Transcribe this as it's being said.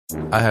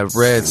I have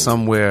read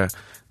somewhere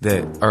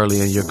that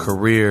early in your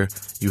career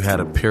you had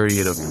a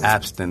period of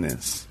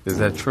abstinence. Is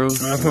that true?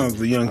 I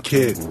was a young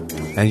kid.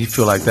 And you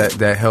feel like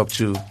that helped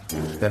you?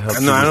 That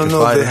helped you? I don't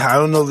know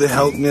if it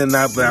helped me or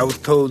not, but I was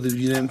told if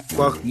you didn't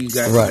fuck, you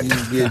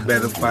would be a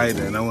better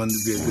fighter, and I wanted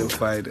to be a good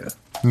fighter.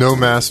 No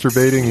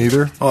masturbating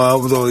either? Oh, I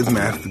was always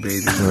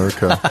masturbating.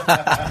 Okay.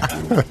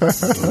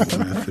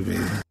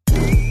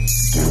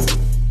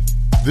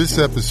 This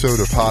episode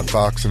of Hot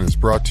Boxing is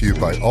brought to you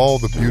by all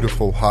the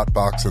beautiful Hot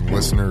Boxing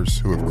listeners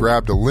who have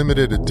grabbed a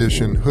limited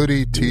edition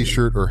hoodie,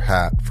 t-shirt, or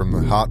hat from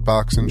the Hot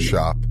Boxing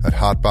shop at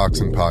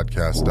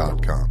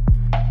hotboxingpodcast.com.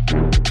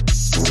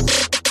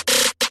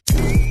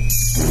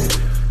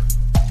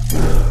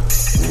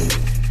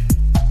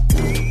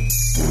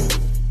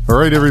 All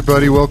right,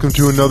 everybody, welcome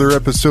to another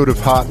episode of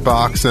Hot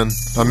Boxing.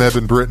 I'm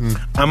Evan Britton.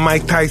 I'm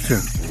Mike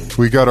Tyson.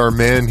 We got our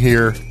man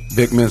here,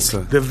 Vic Mensa.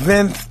 The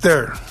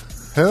Venster.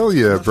 Hell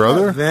yeah,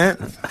 brother.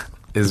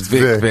 It's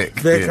Vic.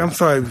 Vic, yeah. I'm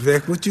sorry,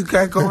 Vic. What you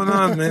got going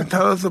on, man?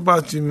 Tell us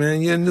about you,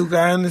 man. You're a new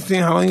guy on the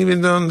scene. How long you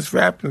been doing this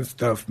rapping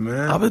stuff,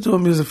 man? I've been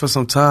doing music for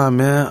some time,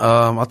 man.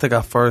 I think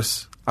I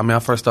first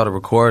started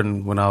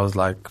recording when I was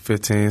like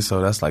 15, so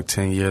that's like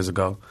 10 years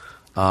ago.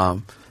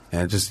 And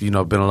just, been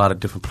a lot of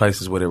different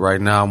places with it.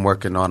 Right now I'm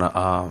working on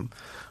a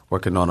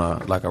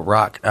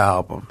rock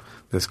album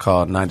that's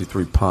called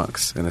 93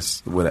 Punks, and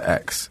it's with an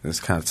X. It's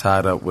kind of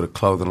tied up with a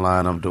clothing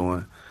line I'm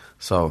doing.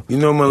 So you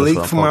know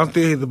Malik from out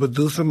there? He's the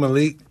producer,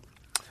 Malik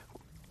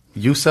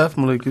Yusef,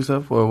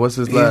 or what's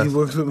his last? He's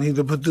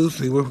the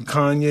producer. He works with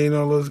Kanye and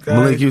all those guys.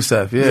 Malik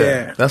Yusef,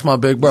 yeah. That's my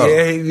big bro.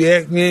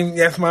 Yeah,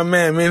 that's my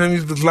man. Me and him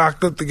used to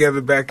locked up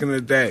together back in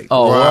the day.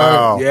 Oh,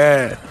 wow.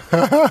 Yeah.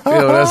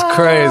 Yo, that's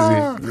crazy.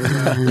 I'm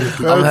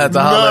going to have to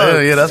holler at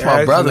him. Yeah, that's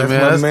my brother, man.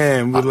 That's my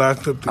man. We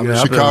locked up together.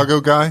 Chicago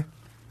guy?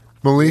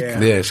 Malik?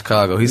 Yeah,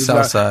 Chicago. He's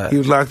Southside. He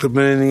was locked up in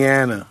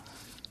Indiana.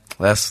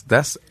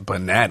 That's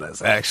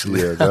bananas,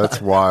 actually. Yeah, that's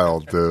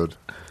wild, dude.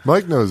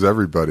 Mike knows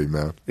everybody,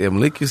 man. Yeah,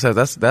 Malik Yusef,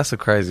 that's a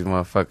crazy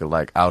motherfucker,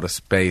 like outer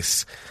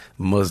space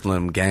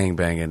Muslim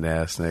gangbanging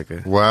ass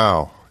nigga.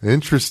 Wow.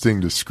 Interesting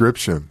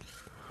description.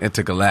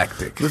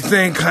 Intergalactic. We're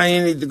saying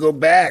Kanye need to go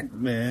back,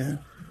 man.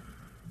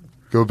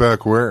 Go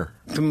back where?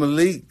 To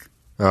Malik.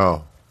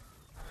 Oh.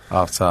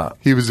 Off top.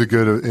 He was a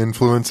good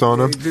influence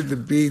on him? He did the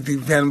beats. He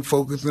had him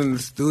focused in the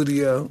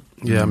studio.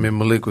 Yeah, I mean,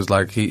 Malik was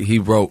like, he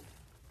wrote,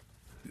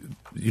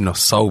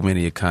 so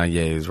many of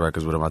Kanye's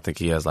records with him. I think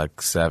he has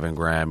like 7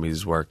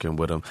 Grammys working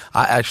with him.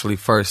 I actually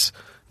first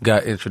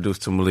got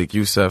introduced to Malik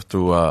Yusef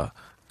through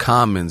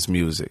Common's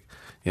music.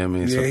 You know what I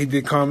mean? Yeah, he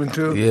did Common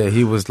too? Yeah,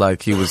 he was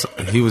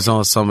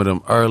on some of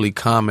them early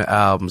Common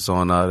albums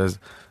on,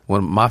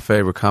 one of my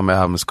favorite Common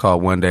albums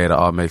called One Day It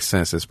All Makes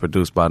Sense. It's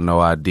produced by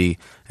No ID,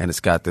 and it's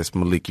got this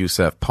Malik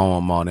Yusef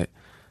poem on it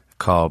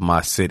called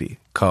My City,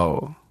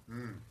 Cold.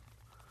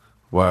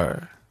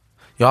 Word.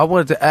 Yo, I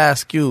wanted to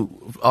ask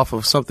you, off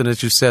of something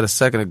that you said a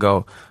second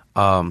ago,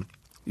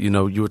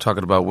 you were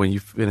talking about when you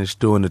finished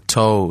doing the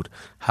Toad,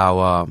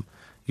 how,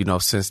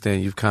 since then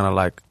you've kind of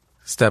like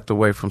stepped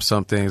away from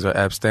some things or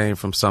abstained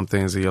from some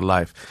things in your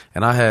life.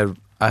 And I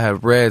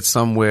have read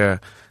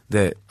somewhere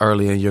that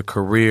early in your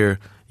career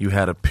you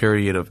had a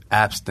period of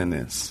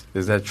abstinence.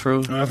 Is that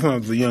true? I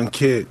was a young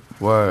kid.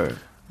 Word.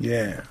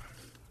 Yeah.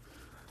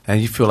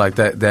 And you feel like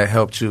that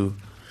helped you?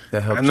 I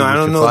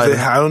don't know if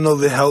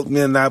it helped me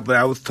or not, but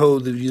I was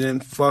told if you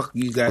didn't fuck,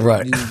 you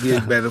would be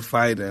a better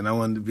fighter, and I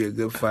wanted to be a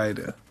good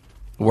fighter.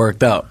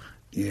 Worked out.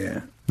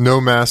 Yeah. No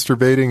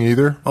masturbating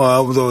either? Oh,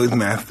 I was always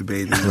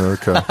masturbating.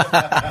 Okay.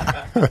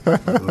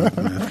 Always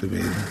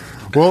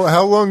masturbating. Well,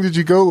 how long did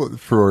you go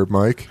for,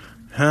 Mike?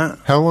 Huh?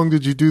 How long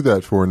did you do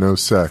that for, no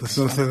sex?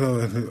 All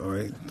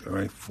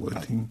right,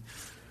 14.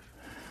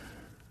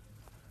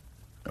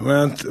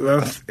 Around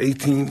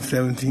 18,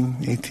 17,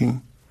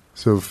 18.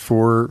 So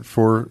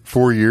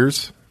 4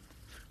 years?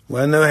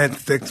 Well, I never had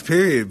sex,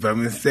 period, but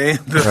I'm just saying.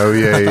 Oh,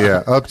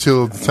 yeah. Up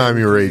till the time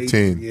you were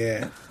 18.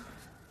 Yeah.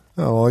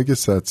 Oh, well, I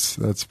guess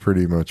that's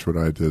pretty much what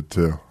I did,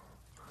 too.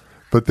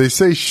 But they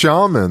say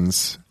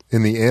shamans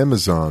in the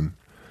Amazon,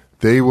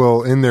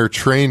 in their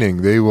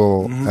training, they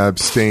will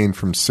abstain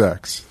from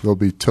sex. They'll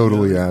be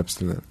totally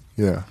abstinent.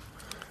 Yeah.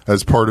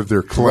 As part of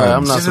their cleanse. Right,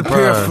 I'm not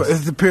surprised.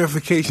 It's a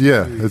purification.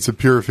 Yeah, it's a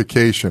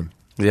purification.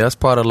 Yeah, that's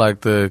part of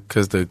like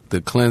because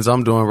the cleanse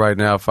I'm doing right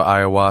now for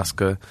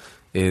ayahuasca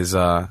is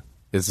the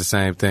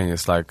same thing.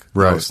 It's like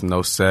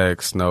no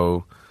sex,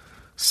 no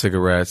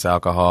cigarettes,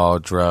 alcohol,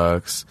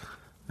 drugs.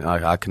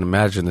 I can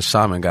imagine the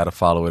shaman got to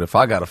follow it. If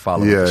I got to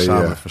follow it, the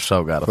shaman for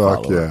sure got to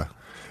follow it.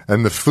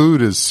 And the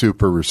food is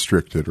super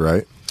restricted,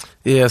 right?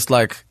 Yeah, it's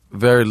like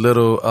very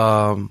little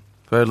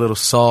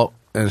salt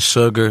and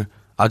sugar.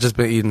 I've just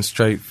been eating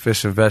straight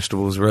fish and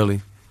vegetables,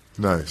 really.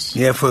 Nice.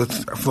 Yeah, for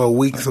a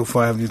week so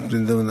far, I've just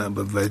been doing that,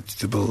 but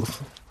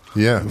vegetables.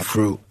 Yeah. And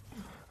fruit.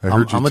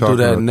 I'm going to do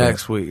that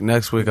next week.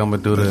 Next week, I'm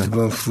going to do that.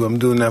 I'm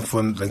doing that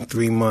for like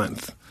 3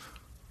 months.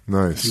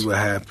 Nice. See what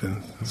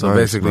happens. So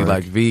basically,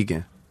 like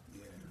vegan.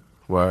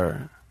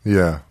 Word.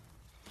 Yeah.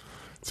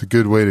 It's a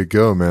good way to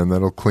go, man.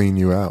 That'll clean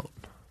you out.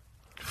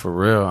 For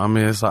real. I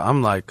mean, it's like,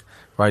 I'm like,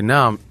 right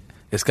now,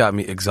 it's got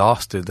me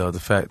exhausted, though. The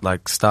fact,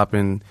 like,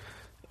 stopping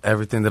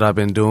everything that I've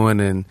been doing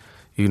and,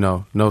 you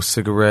know, no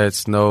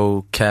cigarettes,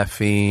 no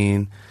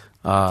caffeine,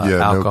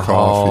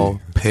 alcohol,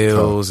 no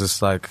pills.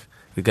 It's like,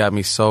 it got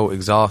me so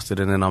exhausted.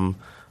 And then I'm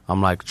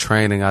like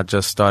training. I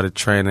just started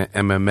training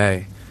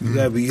MMA.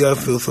 You gotta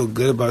feel so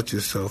good about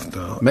yourself,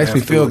 though. Makes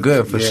me feel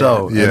good, for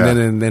sure. Yeah.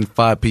 And then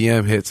 5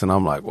 p.m. hits, and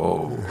I'm like,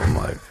 whoa. I'm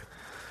like,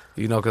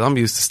 you know, because I'm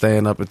used to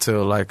staying up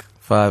until like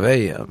 5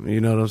 a.m.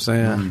 You know what I'm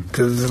saying?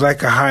 Because it's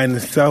like a high in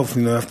itself,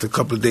 you know, after a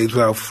couple of days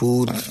without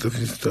food and stuff,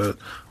 you start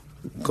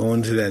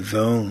going to that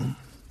zone.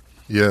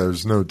 Yeah,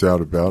 there's no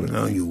doubt about it. You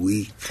know, you're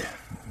weak.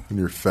 And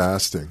you're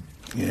fasting.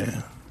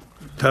 Yeah.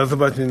 Tell us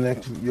about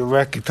your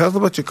record. Tell us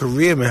about your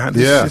career, man. How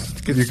did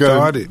this get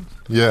started?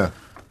 Yeah.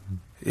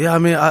 Yeah, I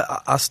mean,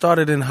 I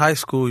started in high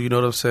school, you know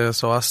what I'm saying?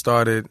 So I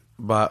started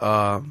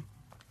by,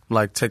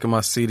 like, taking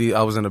my CD.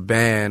 I was in a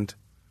band,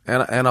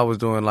 and I was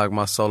doing, like,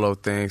 my solo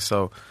thing.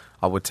 So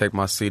I would take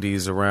my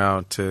CDs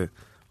around to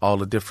all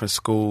the different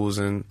schools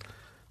and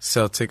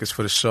sell tickets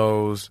for the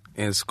shows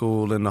in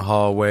school, in the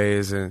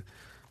hallways, and,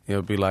 you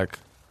know, be, like,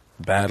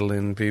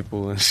 battling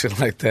people and shit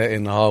like that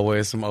in the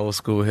hallways, some old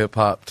school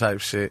hip-hop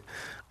type shit.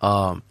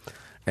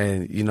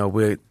 And, you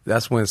know,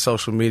 that's when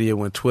social media,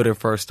 when Twitter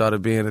first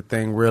started being a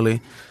thing,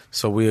 really.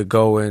 So we would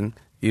go and,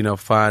 you know,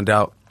 find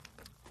out,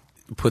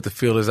 put the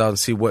feelers out and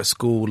see what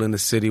school in the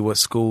city, what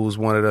schools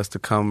wanted us to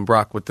come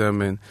rock with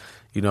them and,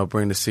 you know,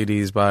 bring the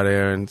CDs by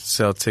there and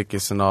sell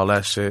tickets and all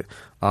that shit.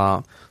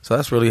 So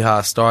that's really how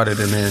I started.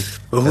 And then,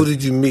 but who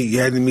did you meet?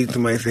 You had to meet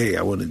somebody and say, hey,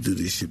 I want to do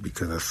this shit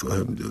because I saw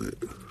him do it.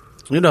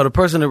 You know, the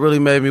person that really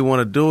made me want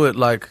to do it,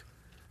 like,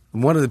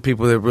 one of the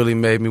people that really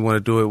made me want to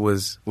do it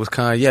was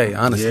Kanye,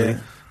 honestly. Yeah.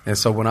 And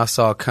so when I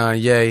saw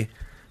Kanye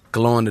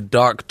Glow in the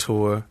Dark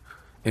tour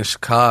in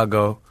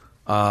Chicago,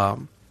 I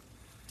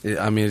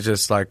mean, it's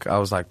just like, I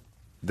was like,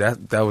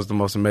 that was the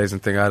most amazing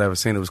thing I'd ever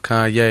seen. It was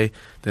Kanye,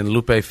 then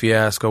Lupe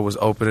Fiasco was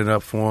opening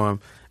up for him,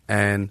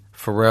 and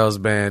Pharrell's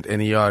band,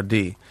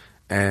 NERD.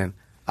 And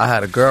I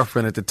had a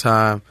girlfriend at the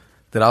time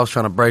that I was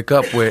trying to break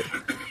up with,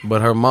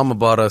 but her mama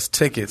bought us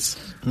tickets.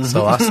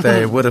 So I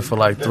stayed with her for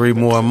like 3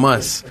 more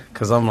months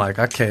because I'm like,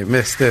 I can't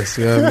miss this.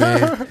 You know what I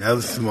mean? That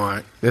was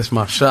smart. It's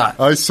my shot.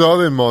 I saw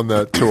them on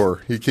that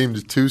tour. He came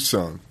to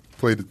Tucson,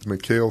 played at the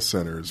McHale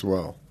Center as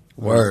well.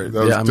 Word.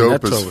 That was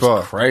dope as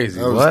fuck. Crazy.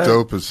 That was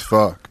dope as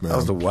fuck, man. That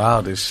was the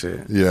wildest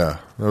shit. Yeah,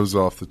 that was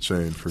off the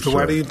chain for sure. So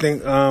why do you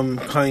think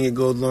Kanye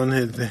goes on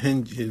his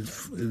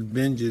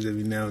binges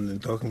every now and then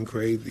talking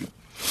crazy?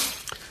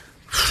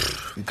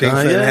 You think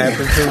something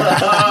happened to him?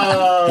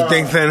 You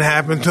think something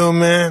happened to him,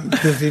 man?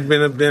 Since he's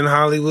been up there in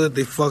Hollywood,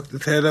 they fucked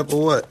his head up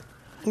or what?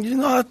 You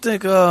know, I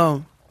think.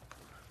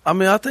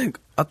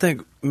 I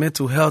think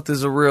mental health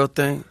is a real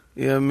thing.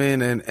 You know what I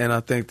mean? And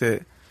I think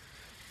that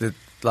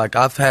like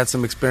I've had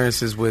some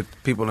experiences with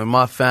people in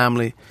my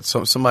family.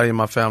 So somebody in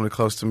my family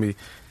close to me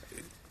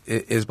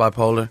is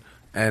bipolar,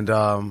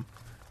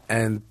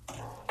 and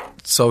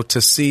so to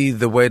see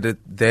the way that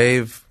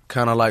they've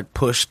kind of like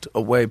pushed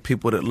away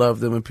people that love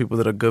them and people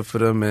that are good for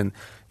them, and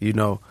you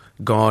know,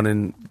 gone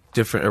in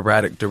different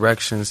erratic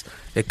directions.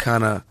 It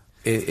kind of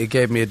it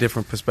gave me a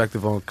different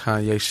perspective on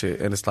Kanye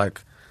shit, and it's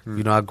like,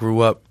 you know, I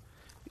grew up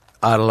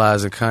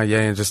idolizing Kanye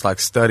and just like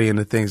studying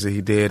the things that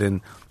he did,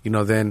 and you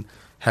know, then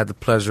had the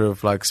pleasure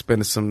of like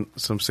spending some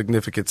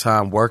significant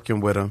time working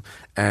with him,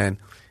 and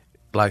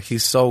like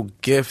he's so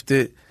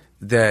gifted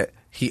that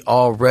he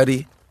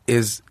already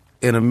is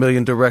in a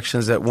million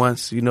directions at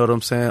once, you know what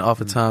I'm saying?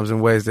 Oftentimes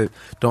in ways that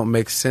don't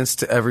make sense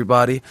to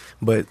everybody,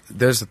 but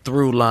there's a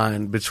through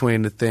line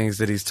between the things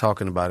that he's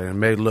talking about, and it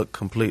may look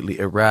completely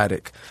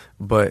erratic,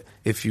 but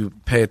if you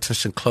pay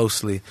attention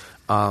closely,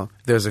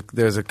 there's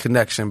a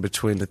connection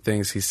between the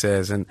things he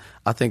says, and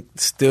I think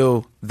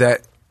still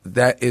that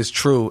is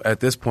true at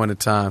this point in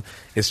time.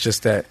 It's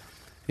just that,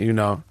 you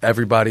know,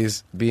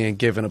 everybody's being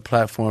given a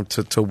platform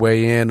to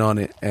weigh in on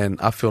it, and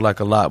I feel like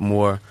a lot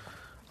more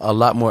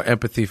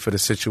empathy for the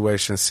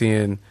situation,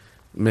 seeing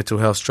mental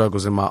health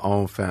struggles in my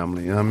own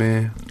family. You know what I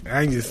mean?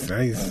 I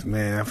just,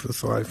 man, I feel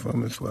sorry for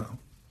him as well.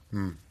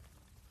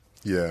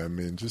 Yeah, I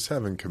mean, just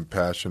having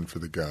compassion for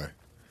the guy.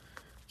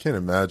 Can't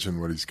imagine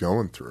what he's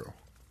going through,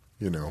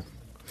 you know.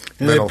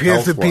 And it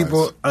appears to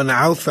people on the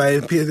outside,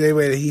 it appears to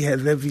everybody that he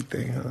has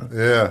everything, huh?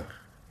 Yeah.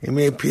 It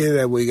may appear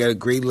that way. He got a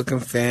great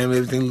looking family,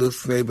 everything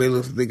looks great, everybody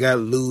looks, they got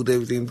loot,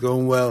 everything's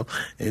going well,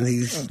 and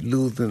he's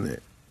losing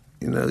it.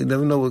 You know, you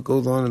never know what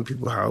goes on in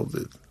people's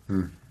houses.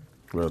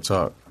 Real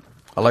talk.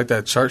 I like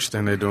that church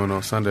thing they're doing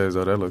on Sundays,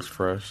 though. That looks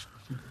fresh.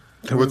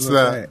 What's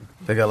that?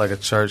 They got like a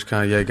church.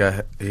 Kanye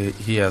got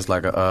he has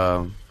like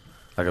a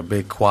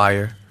big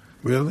choir.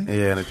 Really?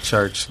 Yeah, in a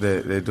church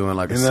that they're doing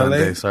like a in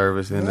Sunday LA?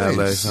 service in Nice.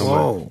 LA somewhere.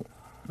 Whoa.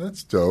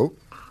 That's dope.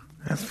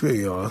 That's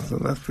pretty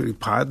awesome. That's pretty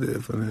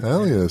positive.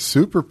 Hell yeah,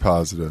 super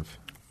positive.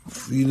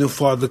 You know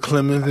Father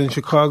Clemens in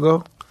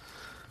Chicago?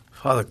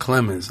 Father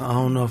Clemens. I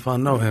don't know if I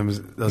know him.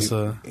 Yeah,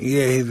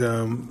 he's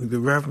the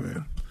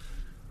Reverend.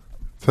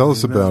 Tell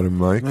us about him,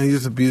 Mike.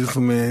 He's a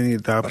beautiful man. He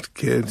adopts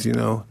kids, you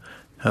know.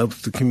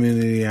 helps the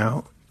community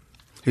out.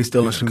 He's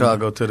still in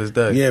Chicago to this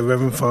day. Yeah,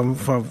 Reverend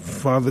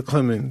Father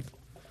Clemens.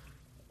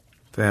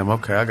 Damn,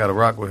 okay, I got to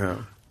rock with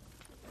him.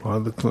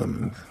 Father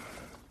Clemens.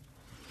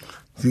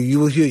 See,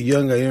 you was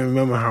young. I didn't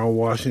remember Harold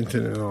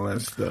Washington and all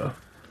that stuff.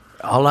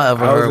 All I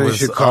ever heard was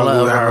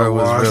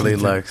really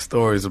like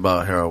stories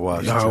about Harold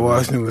Washington. Harold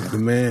Washington was the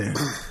man.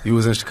 You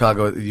was in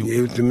Chicago.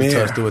 He was the man. You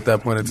touched it at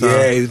that point in time.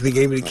 Yeah, he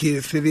gave me the key to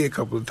the city a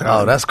couple of times.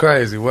 Oh, that's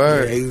crazy.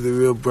 Word. Yeah, he was a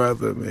real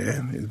brother,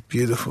 man. It's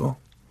beautiful.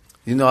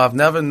 You know, I've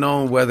never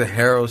known whether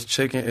Harold's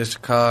Chicken in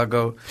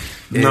Chicago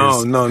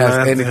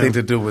has anything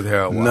to do with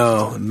Harold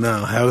Washington.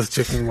 No. Harold's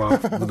Chicken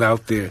was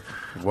out there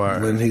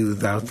when he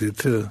was out there,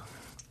 too.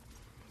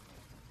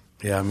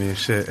 Yeah, I mean,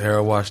 shit,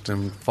 Harold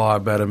Washington, far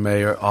better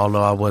mayor,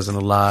 although I wasn't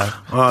alive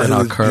than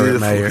our current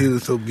mayor. He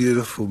was so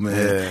beautiful, man.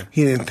 Yeah.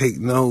 He didn't take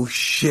no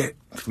shit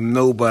from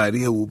nobody.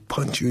 He would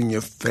punch you in your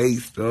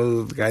face,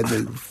 though. The guy that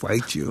would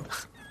fight you.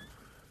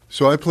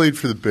 So I played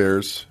for the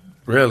Bears.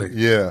 Really?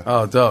 Yeah.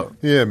 Oh, dope.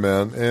 Yeah,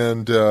 man.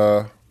 And,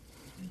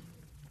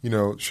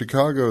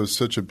 Chicago is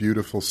such a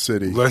beautiful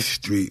city. Rush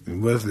Street.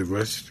 Was it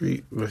Rush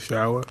Street? Rush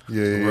Hour?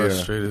 Yeah.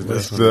 Rush Street is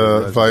It's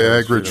the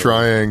Viagra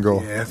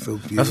Triangle. Yeah, that's so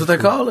beautiful. That's what they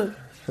call it?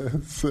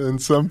 In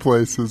some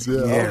places,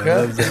 yeah. Okay.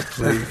 I love that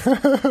place.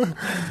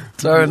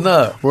 Turn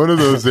up. One of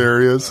those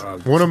areas.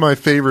 One of my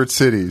favorite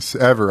cities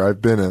ever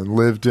I've been in.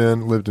 Lived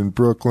in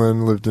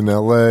Brooklyn, lived in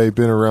L.A.,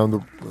 been around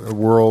the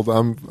world.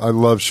 I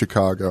love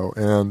Chicago.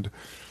 And,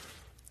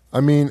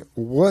 I mean,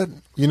 what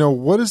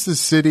is the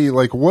city,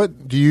 like,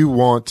 what do you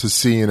want to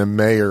see in a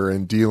mayor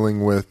in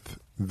dealing with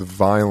the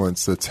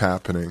violence that's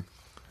happening,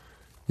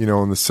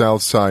 on the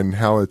South Side and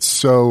how it's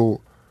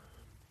so...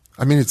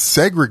 I mean, it's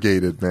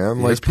segregated, man.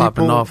 Yeah, like it's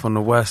popping off on the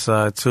West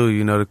Side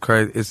too. The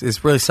crazy.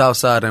 It's really South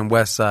Side and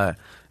West Side,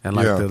 and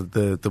like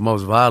the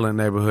most violent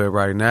neighborhood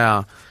right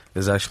now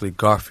is actually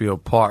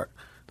Garfield Park,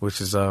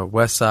 which is a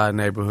West Side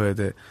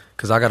neighborhood.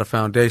 Because I got a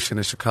foundation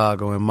in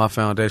Chicago, and my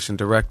foundation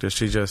director,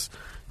 she just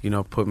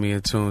put me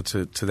in tune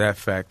to that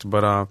fact.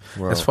 But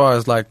as far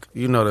as like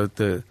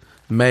the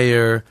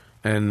mayor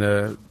and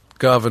the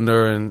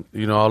governor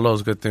and all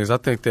those good things, I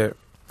think that.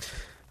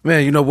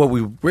 Man, what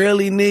we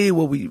really need,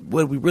 what we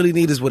really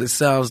need is what it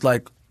sounds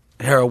like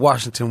Harold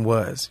Washington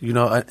was.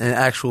 An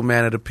actual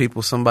man of the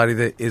people, somebody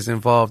that is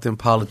involved in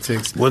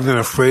politics. Wasn't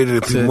afraid of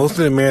the people. Most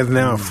of the mayors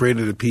now are afraid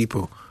of the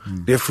people.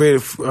 They're afraid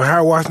of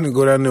Harold Washington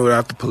go down there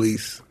without the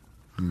police.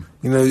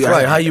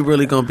 Right? How you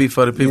really gonna be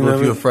for the people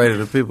if you're afraid of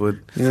the people?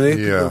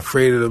 They're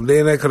afraid of them.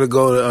 They're not gonna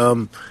go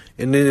to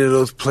in any of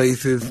those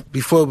places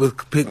before it was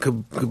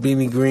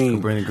Cabrini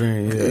Green. Cabrini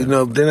Green, yeah. They're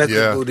not gonna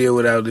go there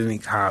without any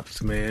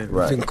cops, man.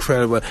 Right. It's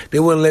incredible. They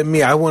wouldn't let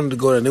me. I wanted to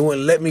go down. They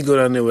wouldn't let me go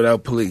down there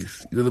without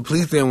police. The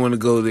police didn't want to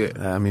go there.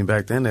 I mean,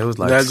 back then there was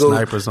like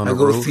snipers on the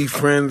roof. I go see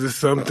friends or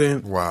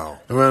something. Wow.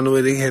 Around the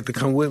way, they had to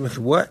come with me. I said,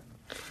 what?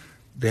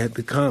 They had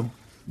to come.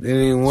 They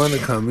didn't even want to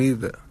come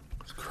either.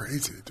 It's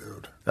crazy,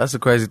 dude. That's the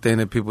crazy thing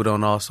that people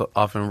don't also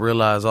often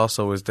realize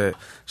also is that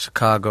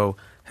Chicago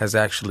has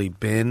actually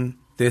been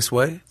this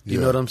way. You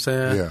know what I'm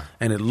saying? Yeah.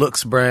 And it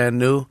looks brand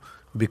new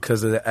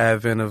because of the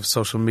advent of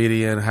social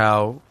media and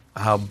how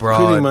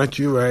broad. Pretty much,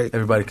 you're right.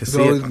 Everybody can see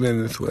it. It's always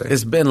been this way.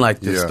 It's been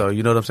like this though.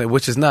 You know what I'm saying?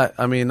 Which is not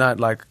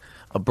like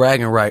a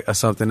bragging right or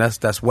something.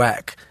 That's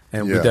whack.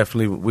 And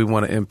we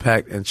want to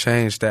impact and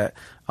change that.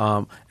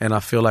 And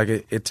I feel like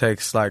it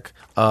takes like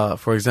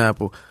for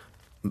example,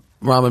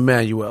 Rahm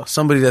Emanuel,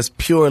 somebody that's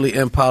purely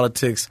in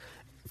politics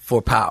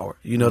for power.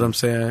 You know what I'm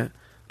saying?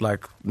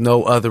 Like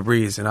no other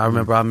reason. I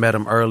remember I met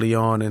him early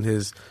on in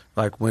his,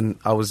 like when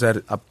I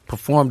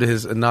performed at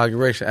his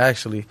inauguration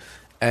actually,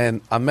 and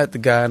I met the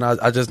guy and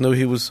I just knew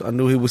he was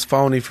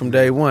phony from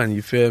day one.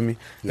 You feel me?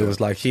 Yeah. It was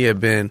like he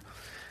had been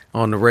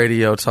on the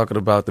radio talking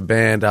about the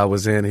band I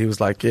was in. He was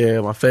like,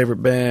 yeah, my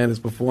favorite band is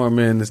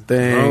performing this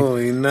thing.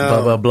 Oh,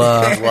 blah, blah,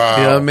 blah. Wow.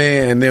 You know what I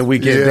mean? And then we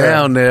get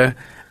down there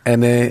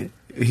and then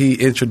he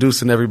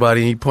introducing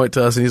everybody and he point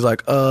to us and he's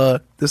like,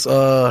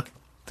 the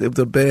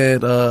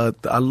band,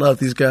 I love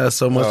these guys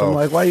so much. I'm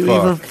like, why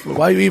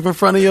you even in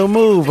front of your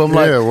move? I'm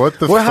like, what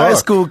the we're fuck? High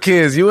school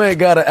kids. You ain't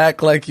got to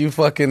act like you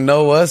fucking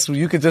know us.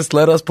 You could just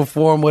let us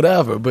perform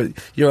whatever. But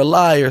you're a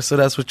liar, so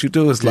that's what you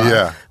do is lie.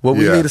 Yeah. What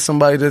we need is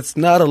somebody that's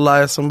not a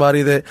liar,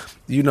 somebody that,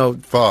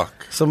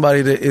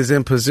 somebody that is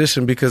in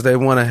position because they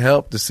want to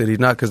help the city,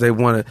 not because they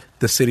want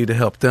the city to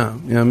help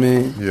them. You know what I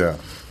mean? Yeah.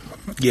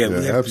 Yeah,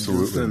 we have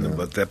absolutely, to do something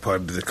about that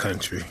part of the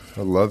country.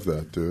 I love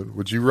that, dude.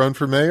 Would you run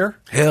for mayor?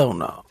 Hell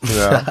no.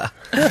 Yeah.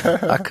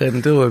 I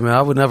couldn't do it, man.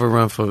 I would never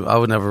run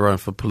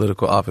for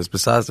political office.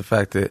 Besides the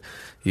fact that,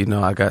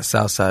 I got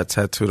Southside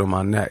tattooed on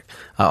my neck.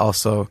 I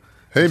also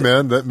Hey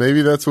man,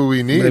 maybe that's what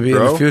we need, maybe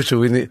bro. in the future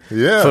we need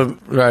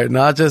right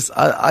now.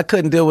 I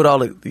couldn't deal with all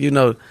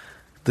the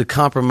the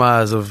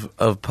compromise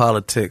of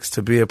politics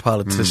to be a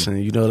politician.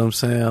 You know what I'm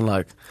saying?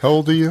 Like, how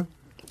old are you?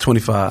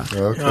 25.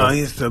 Okay. Oh,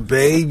 he's a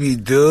baby,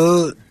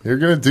 dude. You're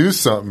going to do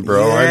something,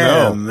 bro. Yeah,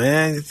 I know.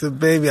 Man. It's a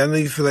baby. I know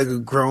you feel like a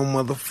grown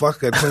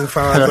motherfucker.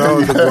 25 years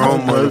old is a grown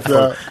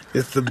motherfucker.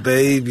 It's a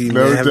baby,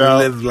 man. Haven't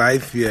lived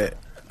life yet.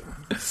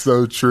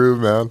 So true,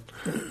 man.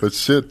 But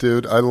shit,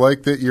 dude, I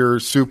like that you're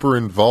super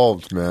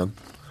involved, man.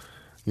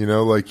 You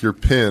know, like your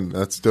pin.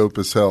 That's dope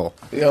as hell.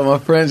 Yeah, my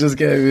friend just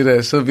gave me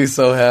that. She'll be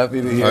so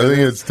happy to hear I think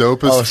it's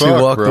dope as fuck, she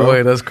walked bro.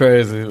 away. That's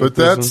crazy.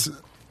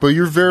 But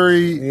you're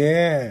very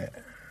Yeah.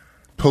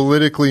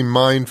 politically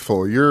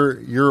mindful.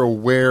 You're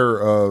aware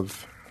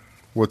of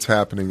what's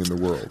happening in the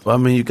world. Well, I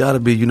mean, you got to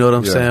be. You know what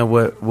I'm saying?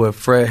 What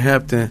Fred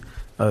Hampton,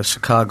 a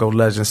Chicago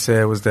legend,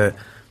 said was that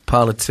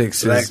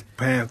politics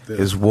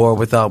is war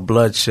without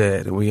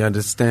bloodshed, and we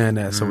understand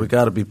that. So we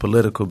got to be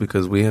political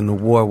because we're in the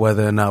war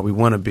whether or not we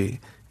want to be.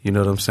 You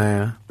know what I'm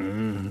saying?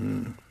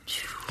 Mm-hmm.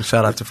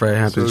 Shout out to Fred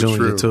Hampton So Jr.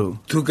 true. too.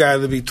 Two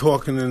guys will be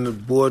talking in the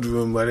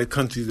boardroom while their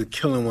countries are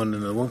killing one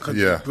another. One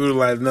country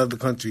brutalized another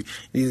country.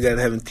 These guys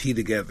having tea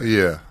together.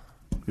 Yeah.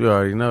 You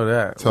already know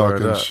that.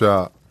 Talking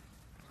shop.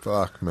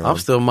 Fuck, man. I'm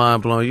still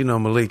mind blown. You know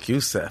Malik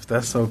Youssef.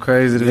 That's so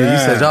crazy to me. You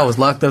said y'all was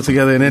locked up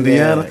together in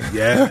Indiana?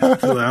 Yeah.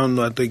 So, I don't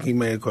know. I think he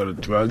may have caught a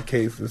drug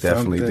case or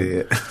Definitely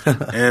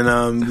something. did.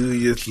 And we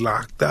were just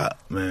locked up,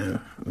 man.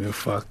 We were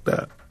fucked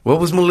up. What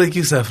was Malik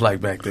Youssef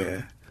like back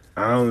then?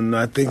 I don't know.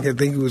 I think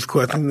he was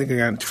cool. I think I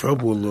got in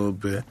trouble a little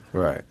bit.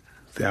 Right.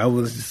 See, I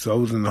was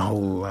in a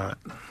whole lot.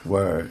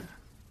 Word.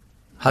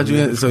 How'd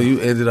you so you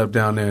ended up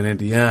down there in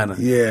Indiana?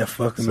 Yeah,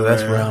 fucking So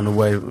that's around the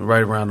way,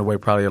 right around the way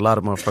probably a lot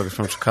of motherfuckers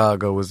from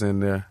Chicago was in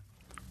there.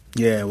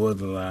 Yeah, it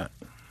was a lot.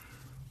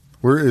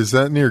 Where is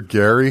that near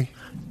Gary?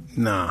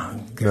 Nah,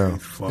 No,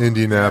 far.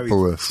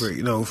 Indianapolis.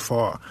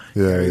 Far.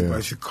 Yeah, Gary yeah. by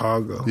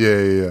Chicago.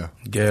 Yeah.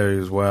 Gary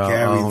is wild. I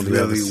Gary's only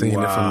ever really seen it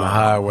from the wild.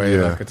 highway. Yeah.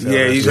 And I could tell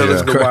Yeah, that you shit gotta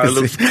was look at why it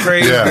looks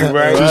crazy, Yeah.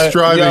 right? Just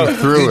driving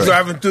through you it.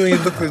 driving through and you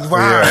look like, wow,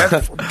 Yeah.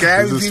 that's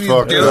Gary's This is these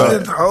fucked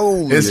buildings. up.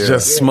 Holy It's shit.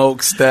 just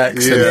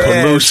smokestacks Yeah.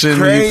 and pollution. It's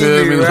crazy,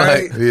 you feel me?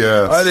 right? Like,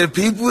 Yes. Are there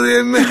people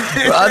there, man?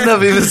 I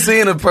never even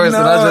seen a person.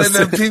 No, I just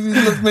and the people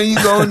look, man, you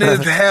go in there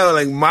as hell,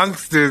 like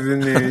monsters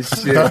in there and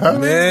shit,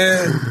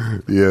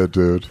 man. Yeah,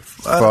 dude.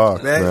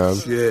 Fuck, that man.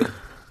 shit.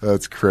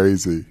 That's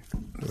crazy.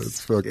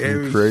 That's fucking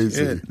Scary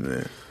crazy. shit,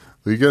 man.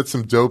 We got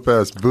some dope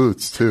ass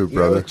boots too, Yeah,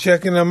 brother. we're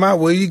checking them out.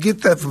 Where you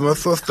get that from? I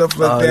saw stuff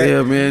like Oh, that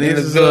yeah, man. in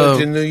the These,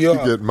 village in New York.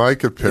 You get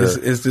Mike a pair.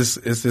 It's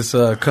this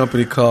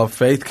company called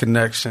Faith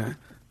Connection.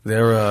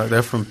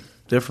 They're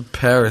from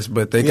Paris,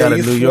 but they got a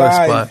you New York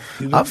fly. spot.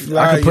 You I look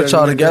fly, can put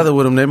young y'all nigga. together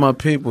with them. They my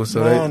people, so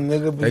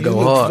Nigga, but they you go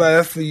look hard. fly.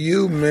 That's for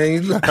you, man.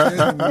 You look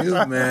good for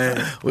you,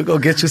 man. We gonna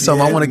get you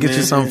something. I Yeah, want to get you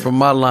man. something from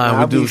my line.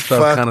 I'll We do be stuff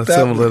fucked kind of up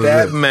similar with to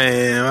that, this.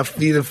 man. My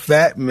feet are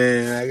fat,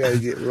 man. I gotta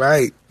get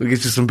right. We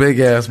get you some big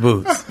ass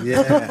boots.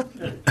 Yeah.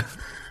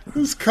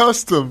 It's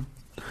custom.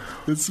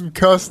 It's some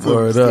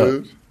customs, Word up.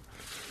 dude.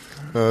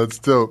 It's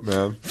dope,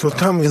 man. So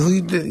tell me,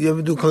 you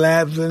ever do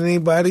collabs with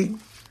anybody?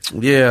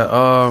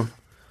 Yeah.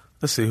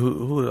 Let's see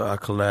who I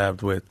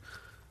collabed with.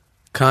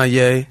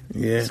 Kanye.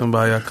 Yeah.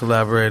 Somebody I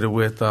collaborated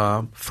with.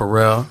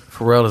 Pharrell.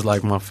 Pharrell is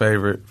like my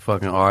favorite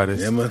fucking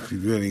artist. That must be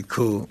really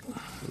cool.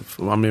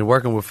 I mean,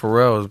 working with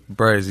Pharrell is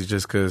crazy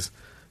just because,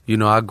 you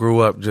know, I grew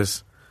up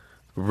just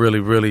really,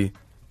 really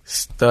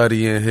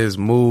studying his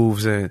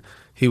moves, and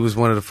he was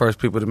one of the first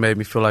people that made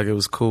me feel like it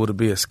was cool to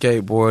be a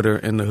skateboarder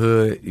in the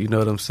hood, you know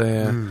what I'm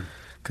saying?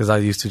 Because I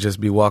used to just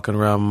be walking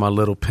around with my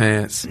little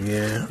pants,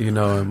 Yeah. you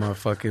know, and my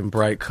fucking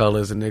bright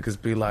colors, and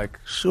niggas be like,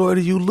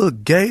 "Shorty, you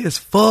look gay as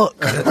fuck."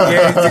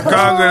 Yeah, in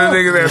Chicago, the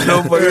niggas that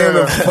nobody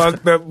ever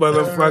fucked up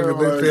motherfuckers.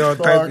 They say all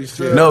type of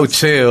shit. No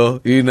chill,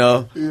 you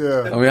know.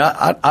 Yeah. I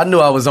mean, I knew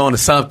I was on to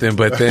something,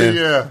 but then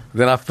Yeah.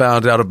 then I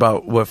found out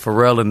about what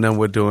Pharrell and them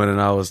were doing,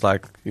 and I was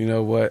like, you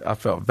know what? I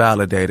felt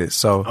validated.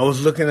 So I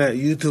was looking at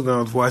YouTube and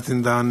I was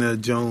watching Donnell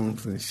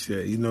Jones and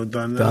shit. You know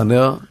Donnell?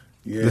 Donnell,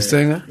 Yeah. the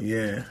singer,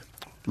 Yeah.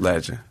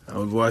 legend. I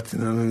was watching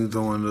him. He was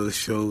on one of those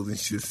shows and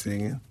shit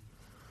singing.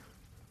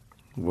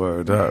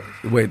 Word up.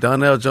 Wait,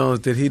 Donnell Jones,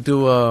 did he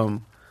do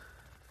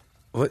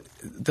what's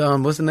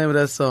the name of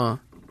that song?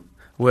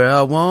 Where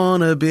I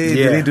Wanna Be.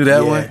 Yeah, Did he do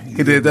that yeah, one? he He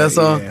did did that that,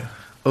 song? yeah.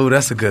 Oh,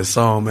 that's a good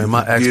song, man. My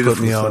ex put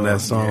Beautiful me on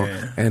that song, song.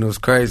 yeah. And it was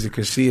crazy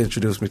because she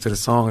introduced me to the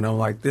song, and I'm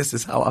like, this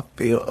is how I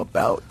feel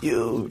about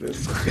you.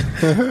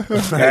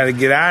 Gotta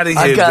get out of here,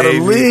 I gotta baby.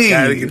 leave.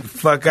 Gotta get the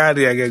fuck out of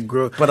here. I gotta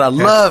grow. But I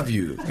love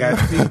you. Gotta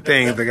see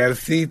things. I gotta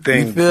see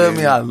things. You feel me?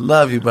 baby. I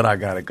love you, but I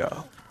gotta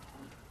go.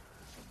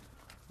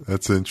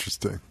 That's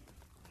interesting.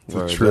 It's a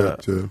Word trip,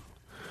 up. dude.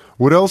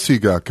 What else you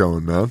got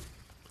going, man?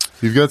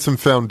 You've got some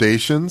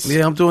foundations?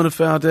 Yeah, I'm doing the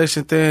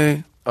foundation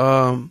thing.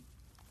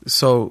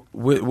 So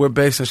we're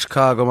based in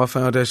Chicago. My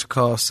foundation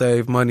called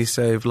Save Money,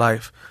 Save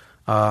Life.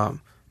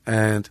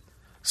 And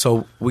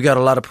so we got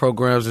a lot of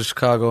programs in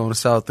Chicago on the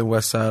south and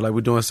west side. Like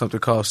we're doing something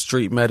called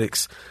Street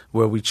Medics,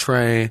 where we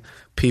train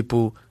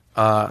people,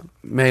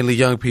 mainly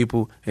young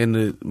people in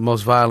the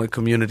most violent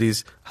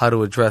communities, how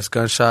to address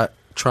gunshot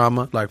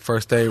trauma, like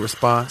first aid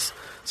response.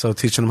 So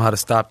teaching them how to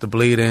stop the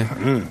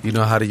bleeding, you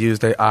know, how to use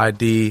their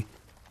ID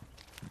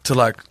to,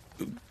 like,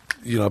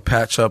 you know,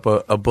 patch up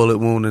a bullet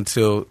wound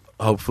until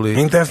hopefully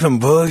Ain't that some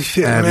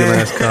bullshit,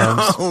 ambulance man?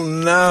 comes. Oh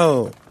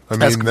no. I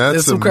mean,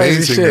 that's some crazy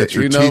amazing shit, that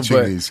you're you know, teaching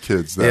but- these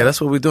kids that. Yeah, that's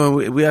what we're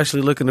doing. We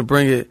actually looking to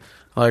bring it,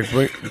 like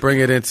bring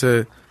it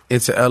into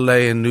into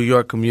L.A. and New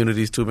York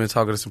communities too. Been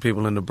talking to some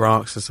people in the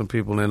Bronx and some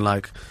people in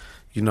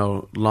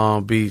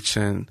Long Beach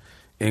and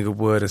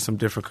Inglewood and some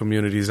different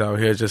communities out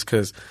here. Just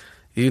because,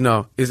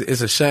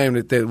 it's a shame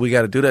that we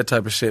got to do that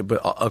type of shit.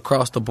 But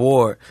across the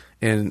board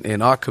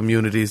in our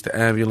communities, the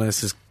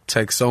ambulances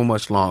take so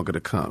much longer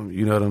to come.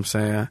 You know what I'm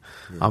saying?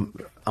 Yeah.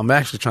 I'm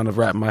actually trying to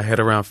wrap my head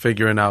around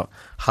figuring out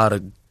how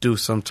to do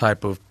some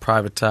type of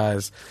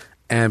privatized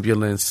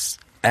ambulance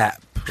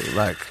app.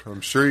 Like,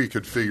 I'm sure you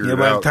could figure it out.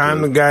 By the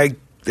time the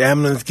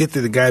ambulance get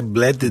there, the guy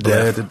bled to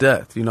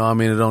death. It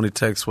only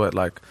takes you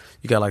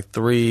got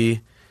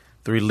 3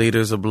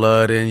 liters of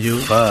blood in you.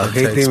 Fuck, I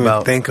can't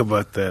even think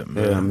about that,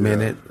 man. Yeah, a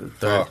minute,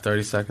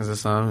 30 seconds or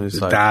something. It's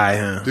die,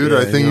 huh? Dude,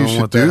 I think you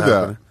should do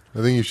that.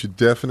 I think you should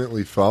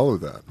definitely follow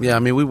that. Yeah,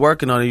 we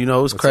working on it. It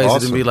was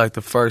crazy to me,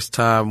 the first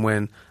time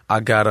when I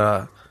got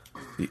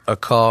a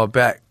call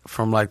back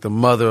from the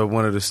mother of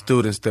one of the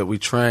students that we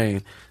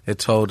trained. It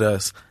told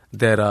us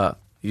that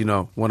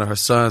one of her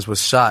sons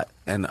was shot,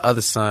 and the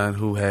other son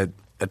who had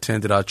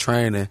attended our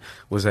training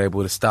was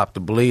able to stop the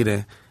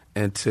bleeding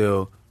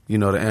until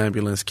the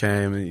ambulance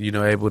came and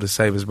able to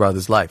save his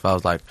brother's life. I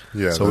was like,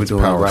 yeah, so we're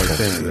doing the right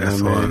thing.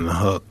 That's on the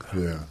hook.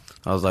 Yeah,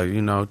 I was like,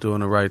 doing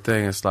the right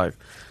thing. It's like,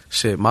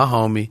 shit. My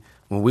homie,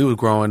 when we were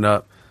growing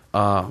up,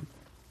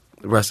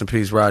 rest in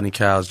peace, Rodney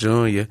Cowles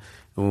Jr.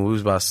 When we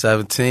was about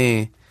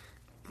 17.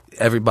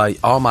 Everybody,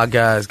 all my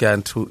guys got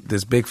into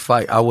this big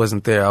fight. I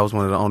wasn't there. I was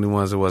one of the only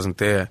ones that wasn't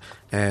there.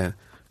 And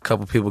a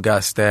couple people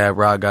got stabbed.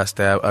 Rod got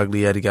stabbed.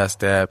 Ugly Eddie got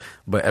stabbed.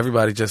 But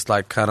everybody just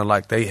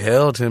they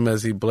held him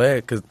as he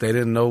bled because they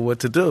didn't know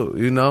what to do,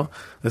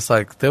 It's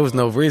like there was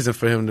no reason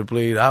for him to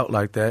bleed out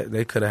like that.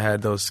 They could have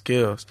had those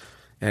skills.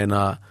 And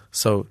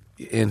so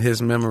in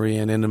his memory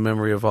and in the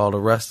memory of all the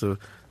rest of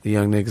the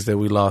young niggas that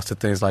we lost to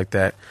things like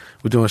that,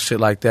 we're doing shit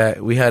like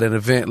that. We had an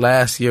event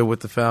last year with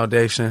the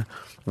foundation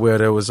where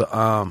there was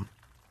a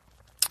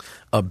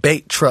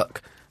bait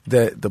truck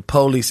that the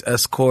police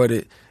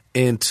escorted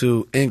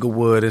into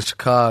Inglewood in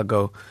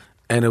Chicago,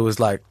 and it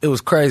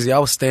was crazy. I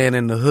was staying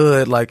in the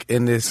hood,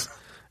 in this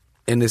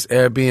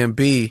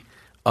Airbnb,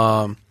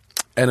 and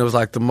it was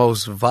the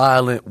most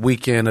violent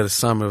weekend of the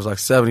summer. It was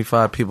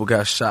 75 people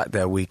got shot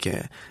that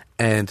weekend,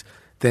 and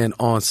then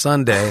on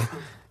Sunday,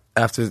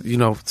 after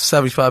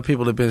 75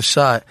 people had been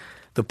shot,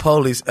 the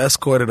police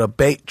escorted a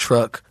bait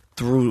truck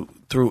through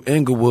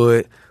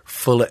Inglewood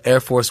full of Air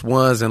Force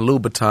Ones and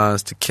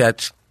Louboutins to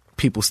catch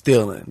people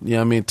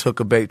stealing. Took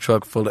a bait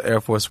truck full of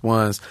Air Force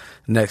Ones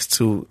next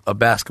to a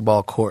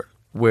basketball court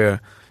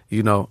where,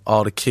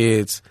 all the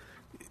kids,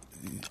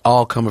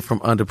 all coming from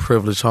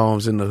underprivileged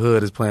homes in the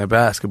hood, is playing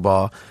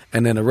basketball,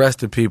 and then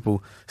arrested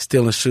people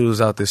stealing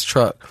shoes out this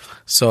truck.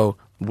 So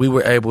we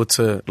were able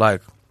to,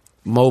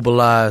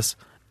 mobilize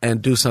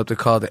and do something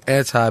called the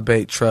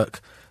anti-bait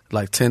truck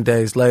 10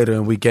 days later,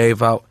 and we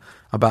gave out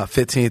about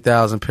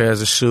 15,000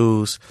 pairs of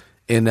shoes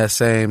in that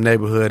same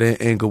neighborhood in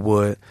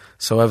Inglewood.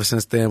 So ever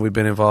since then, we've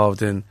been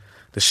involved in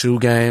the shoe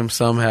game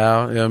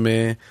somehow,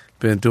 Been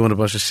doing a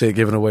bunch of shit,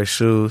 giving away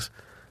shoes,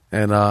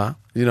 and,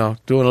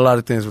 doing a lot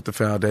of things with the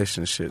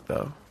foundation and shit,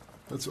 though.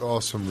 That's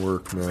awesome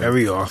work, man.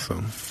 Very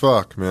awesome.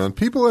 Fuck, man.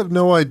 People have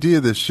no idea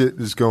this shit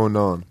is going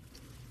on,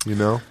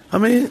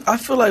 I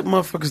feel like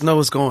motherfuckers know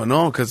what's going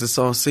on because it's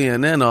on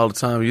CNN all the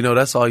time.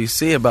 That's all you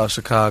see about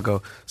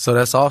Chicago. So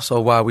that's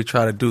also why we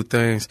try to do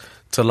things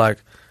to,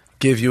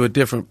 give you a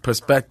different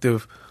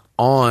perspective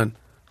on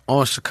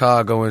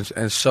Chicago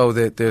and show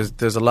that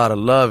there's a lot of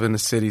love in the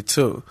city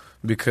too,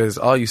 because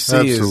all you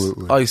see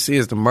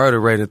is the murder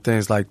rate and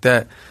things like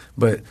that.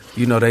 But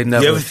they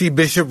never. You ever see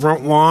Bishop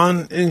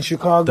Juan in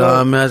Chicago?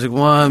 Don Magic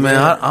Juan, man.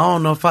 Yeah. I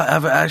don't know if I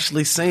ever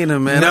actually seen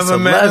him, man. Never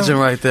That's a legend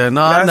right there.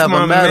 No, I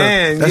never met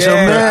him. That's your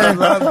man. I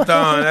love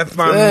Don. That's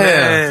my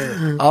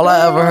man. All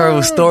I ever heard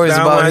was stories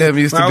about him.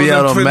 He used to be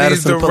out on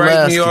Madison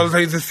Pulaski. He always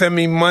used to send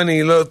me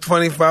money, little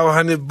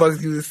 $2,500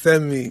 he would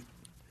send me.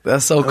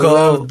 That's so cool. I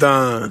love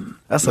Don.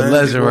 That's a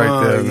legend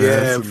right there, man. Yeah,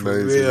 that's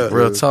amazing.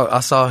 Real talk.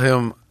 I saw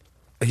him.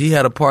 He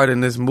had a part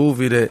in this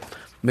movie that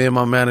me and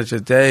my manager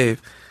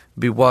Dave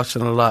be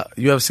watching a lot.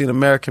 You ever seen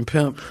American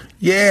Pimp?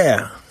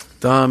 Yeah.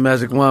 Don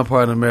Magic One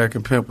part of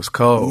American Pimp was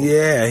cold.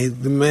 Yeah, he's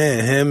the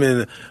man. Him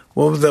and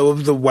what was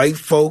the white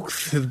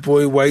folks? His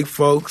boy White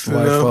Folks.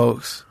 White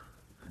folks.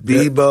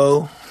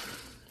 Debo.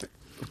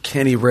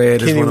 Kenny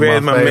Red is one of my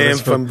favorites. my man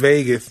from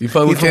Vegas. You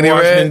fuck with Kenny Red?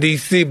 He's from Washington, Red?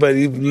 D.C., but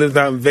he lives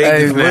out in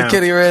Vegas now. What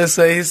Kenny Red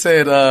say? He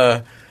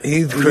said,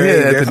 he's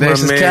crazy. At the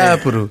nation's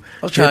capital.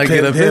 I'm trying to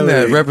get up in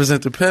that,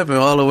 represent the pimpin'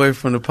 all the way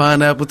from the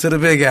pineapple to the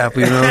Big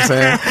Apple. You know what I'm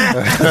saying?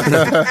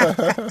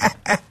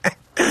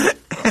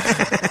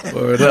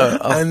 Word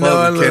up. I know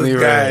all those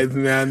guys,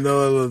 man. I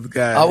know all those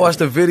guys. I watched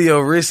a video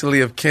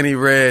recently of Kenny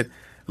Red,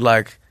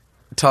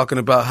 talking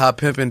about how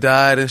Pimpin'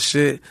 died and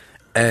shit.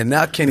 And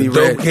now Kenny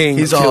Red,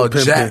 he's all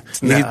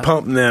jacked now. He's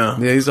pumped now.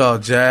 Yeah, he's all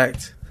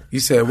jacked. You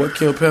said, what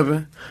killed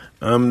Pimpin'?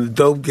 The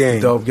Dope Gang.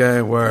 Dope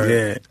Gang, word.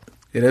 Yeah.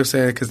 Yeah, they were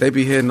saying because they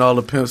be hitting all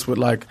the pimps with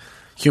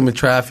human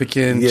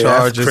trafficking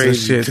charges and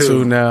shit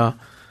too now.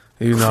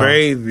 You know,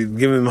 crazy.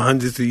 Giving him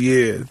hundreds of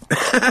years.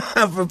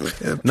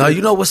 Now,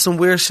 you know what's some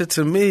weird shit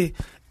to me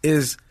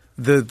is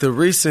the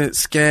recent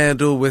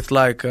scandal with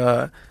like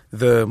the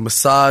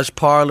massage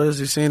parlors.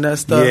 You seen that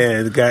stuff?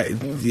 Yeah, the guy.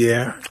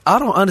 Yeah. I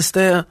don't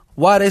understand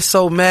why they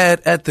so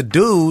mad at the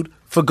dude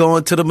for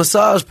going to the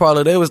massage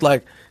parlor. They was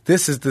like,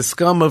 this is the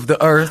scum of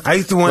the earth. I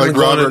used to want Like to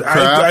go. Robert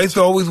Kraft? I used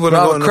to always want to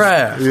go. Robert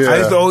Kraft. Yeah. I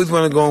used to always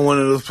want to go in one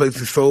of those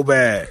places so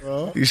bad.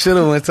 You should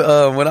have went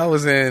to when I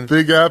was in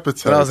Big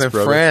appetite. when I was in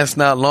brother. France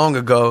not long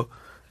ago.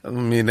 I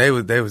mean, they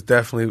was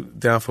definitely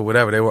down for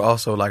whatever. They were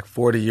also like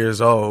 40 years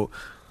old,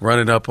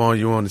 running up on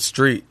you on the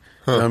street.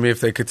 You know what I mean? If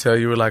they could tell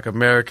you were like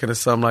American or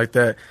something like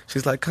that.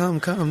 She's like,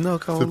 come. To I'm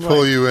pull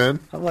like, you in.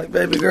 I'm like,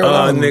 baby girl.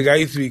 Nigga, I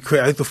used to be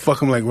crazy. I used to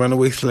fuck them like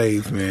runaway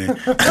slaves, man.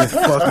 Just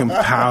fucking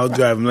pile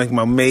driving, like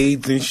my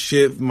maids and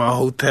shit, my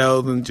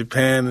hotels in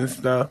Japan and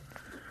stuff.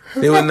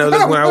 They would never,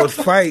 like, when I would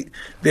fight,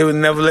 they would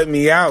never let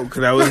me out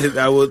because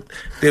I would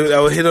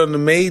hit on the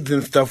maids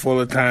and stuff all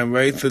the time,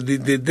 right? So they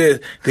did this.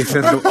 They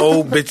sent some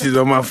old bitches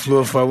on my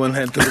floor so I wouldn't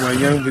have to look at my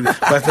young bitches.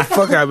 But I said,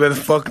 fuck, I better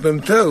fuck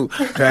them too.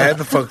 'Cause I had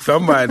to fuck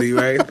somebody,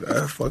 right?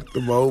 I fucked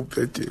them old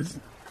bitches.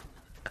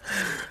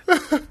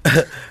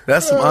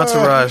 That's some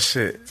entourage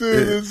shit.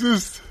 Dude, it's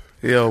just,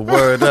 Yo,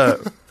 word up.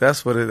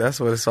 That's what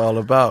it's all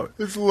about.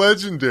 it's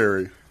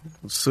legendary.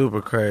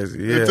 Super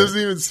crazy. Yeah. It doesn't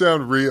even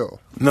sound real.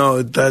 No,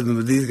 it doesn't.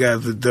 But these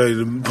guys are dirty.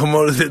 The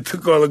promoters that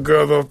took all the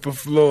girls off the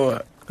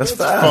floor. That's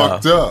foul.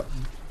 Fucked up.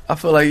 I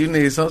feel like you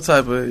need some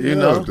type of, you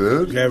know.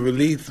 Dude. Got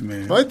released,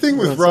 man. My thing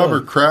with What's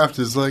Robert up? Kraft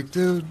is like,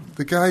 dude,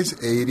 the guy's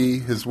 80.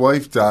 His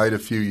wife died a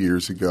few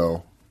years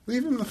ago.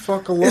 Leave him the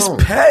fuck alone. It's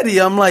petty.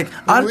 I'm like,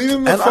 Leave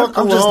him the fuck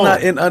I'm just alone.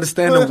 not in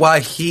understanding What? why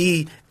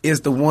he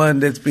is the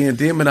one that's being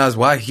demonized,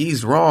 why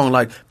he's wrong.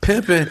 Like,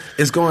 pimping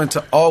is going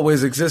to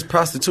always exist.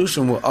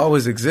 Prostitution will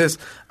always exist.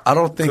 I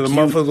don't think So the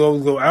motherfuckers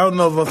always go, I don't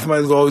know if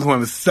somebody's gonna always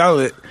want to sell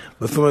it,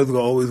 but somebody's gonna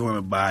always want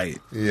to buy it.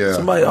 Yeah.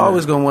 somebody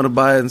always going to want to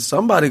buy it, and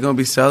somebody going to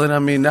be selling. I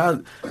mean,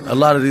 now a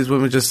lot of these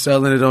women just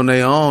selling it on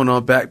their own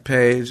on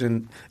Backpage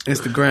and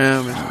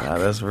Instagram. And, nah,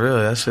 that's real.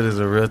 That shit is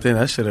a real thing.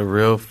 That shit a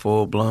real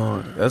full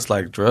blown. That's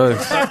like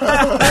drugs.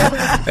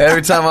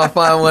 Every time I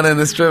find one in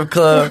the strip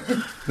club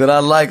that I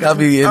like, I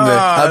be in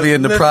the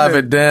listen.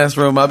 private dance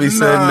room. I be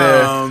sitting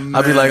there.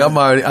 I be like,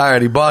 I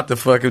already bought the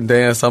fucking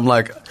dance. I'm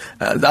like,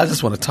 I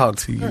just want to talk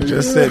to you.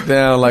 Just sit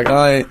down. Like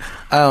I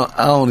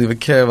don't even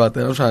care about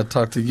that. I'm trying to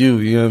talk to you.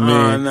 You know what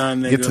I mean? Nah,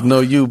 nigga. Get to know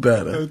you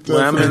better.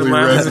 When I'm in the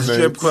resonates.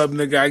 strip club,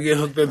 nigga, I get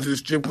hooked up to the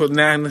strip club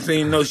now, and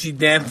saying, no, she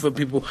dancing for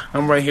people.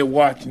 I'm right here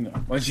watching her.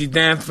 When she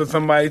dance for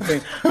somebody,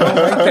 saying, I don't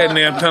like that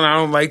nigga. I'm telling her, I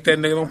don't like that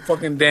nigga. Don't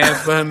fucking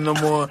dance for him no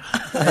more.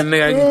 And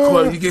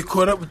nigga, you get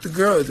caught up with the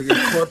girls. You get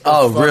caught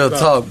the fuck Real up.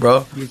 talk,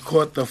 bro. You get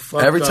caught the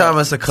fuck Every up. time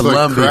it's a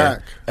Colombian,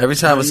 crack. every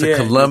time it's Yeah, a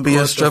Colombian you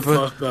caught the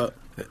stripper, fuck up.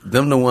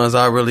 them the ones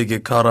I really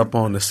get caught up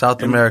on. The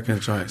South American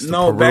joints, the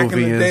No, back in the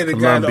Peruvians, day, the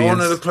guy, the Colombians.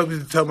 owner of the club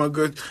used to tell my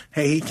girls,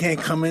 hey, he can't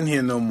come in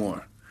here no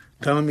more.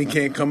 Tell him he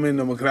can't come in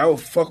no more. Because I would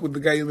fuck with the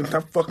guy. He's been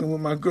stop fucking with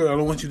my girl. I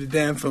don't want you to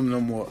dance for him no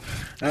more.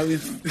 I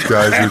was,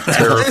 Guys are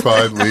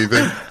terrified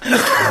leaving.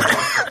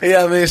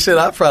 Yeah, I mean, shit.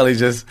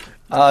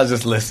 I'll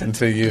just listen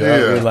to you. I'll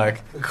Yeah. be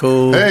like,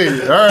 cool. Hey,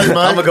 all right, Mike.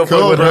 I'm gonna go cool,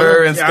 fuck with brother.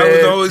 her I instead.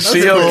 was always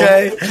She cool.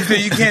 okay? She said,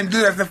 you can't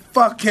do that. I said,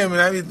 fuck him.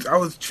 And I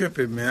was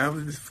tripping, man. I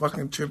was just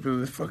fucking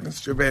tripping. This fucking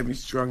stripper had me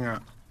strung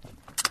out.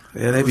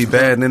 Yeah, they be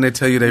bad, and then they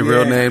tell you their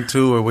real Yeah. name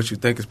too, or what you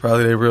think is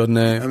probably their real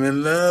name. I'm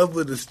in love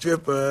with a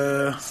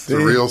stripper. It's a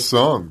real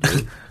song,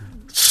 dude.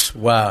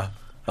 Wow.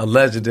 A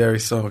legendary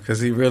song, because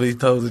he really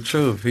told the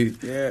truth.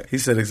 Yeah. He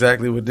said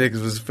exactly what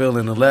niggas was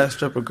feeling. The last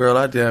stripper girl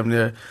I damn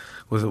near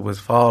was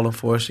falling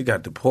for, she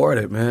got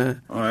deported,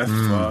 man. Oh, that's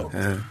fucked.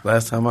 And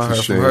last time I It's a heard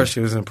from shame. her, she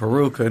was in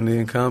Peru, couldn't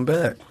even come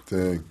back.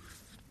 Dang.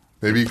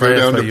 Maybe you go Praying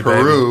down for to you,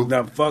 Peru,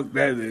 Now, fuck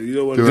that. You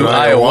know what? do Do an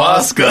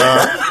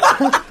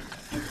ayahuasca.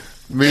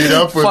 meet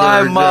up with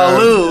Find her.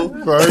 Malu.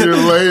 again. Find your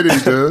lady,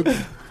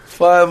 dude.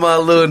 Find my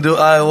Lou and do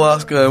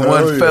ayahuasca in Hell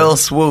one yeah. fell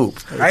swoop.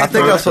 I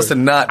think I'm supposed to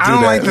not do I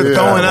don't that. like the Yeah,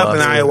 throwing up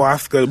in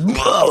ayahuasca.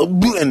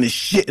 ayahuasca and the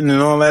shitting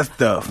and all that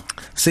stuff.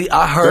 See,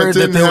 I heard That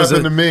didn't there was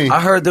happen to me.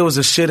 I heard there was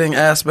a shitting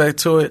aspect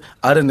to it.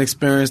 I didn't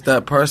experience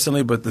that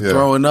personally, but the Yeah.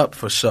 throwing up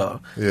for sure.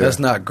 Yeah. That's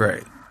not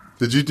great.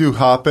 Did you do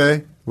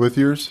hape with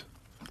yours?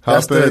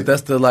 That's Hape?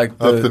 the up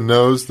Up the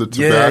nose, the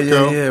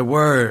tobacco? Yeah.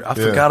 Word. I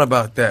Yeah. forgot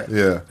about that.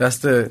 Yeah. That's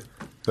the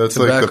That's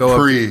like tobacco the up-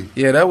 pre.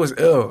 Yeah, that was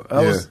ill.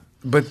 Yeah.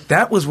 But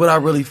that was what I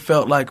really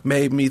felt like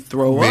made me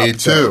throw up. Me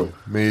too. though,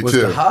 Me was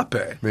too. the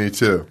hape. Me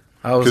too.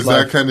 I was Because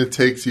like- that kind of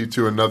takes you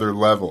to another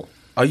level.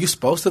 Are you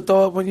supposed to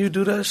throw up when you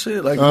do that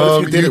shit? Like, what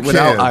if you did it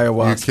without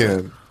ayahuasca? You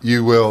can.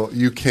 You will.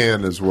 You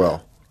can as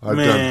well. I've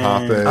Man,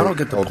 done hape. I don't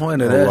get the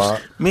point of a that lot.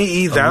 shit. Me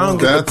either. I don't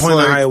get the That's point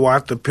like- of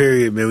ayahuasca,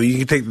 period, man. When you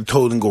can take the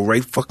toad and go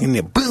right fucking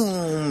there.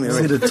 Boom.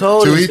 See, the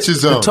toad To is, each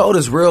his the own. toad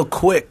is real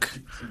quick,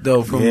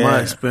 though, from Yeah. my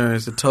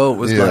experience. The toad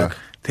was Yeah. like,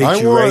 Takes I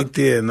you want- right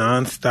there,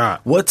 nonstop.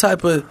 what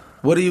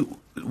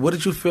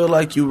did you feel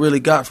like you really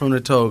got from the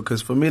toad?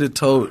 Because for me, the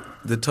toad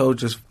the toad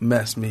just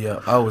messed me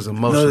up. I was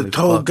emotionally No, the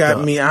toad got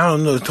up. me. I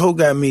don't know. The toad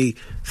got me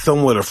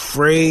somewhat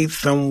afraid,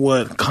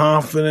 somewhat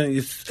confident.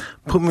 It's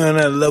put me on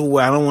that level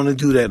where I don't want to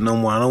do that no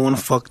more. I don't want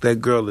to fuck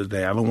that girl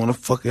today. I don't want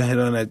to fucking hit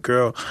on that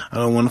girl. I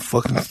don't want to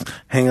fucking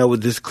hang out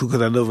with this crew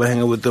because I know if I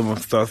hang out with them, I'm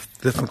start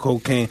sniffing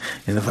cocaine.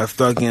 And if I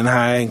start getting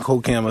high and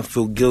cocaine, I'm gonna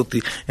feel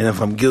guilty. And if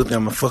I'm guilty,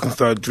 I'm gonna fucking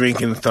start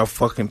drinking and start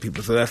fucking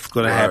people. So that's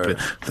gonna happen.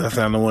 So I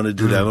said I don't want to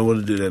do that. I don't want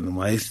to do that no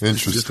more. It's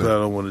just what I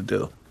don't want to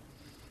do.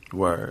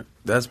 Word.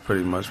 That's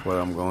pretty much what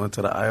I'm going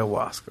to the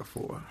ayahuasca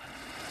for.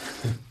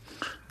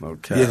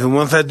 Okay. Yeah, because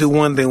once I do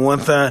one thing,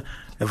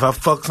 if I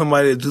fuck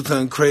somebody that do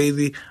something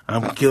crazy,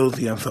 I'm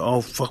guilty. I'm saying,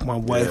 oh, fuck my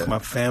wife, my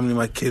family,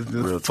 my kids.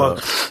 Real Fuck.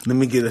 tough. Let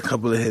me get a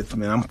couple of hits,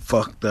 man. I'm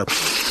fucked up.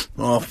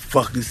 Oh,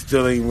 fuck, it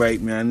still ain't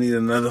right, man. I need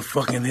another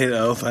fucking hit,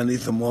 else I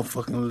need some more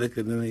fucking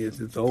liquor than it is.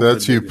 It's over.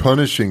 That's you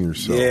punishing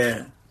yourself.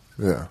 Yeah.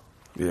 Yeah.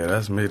 Yeah,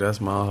 that's me. That's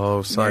my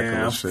whole cycle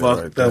Man, of shit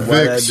fucked right there. up.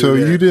 Why'd I Vic, do so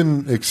that? you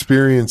didn't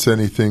experience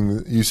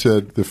anything. You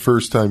said the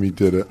first time you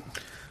did it,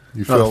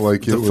 you felt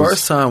like it was... The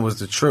first time was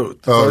the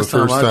truth. The Oh, the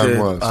first I time did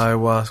was.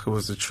 ayahuasca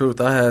was the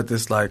truth. I had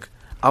this,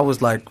 I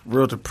was,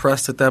 real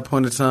depressed at that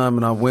point in time,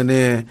 and I went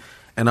in,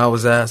 and I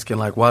was asking,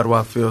 why do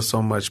I feel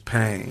so much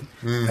pain?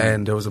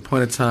 And there was a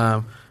point in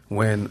time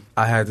when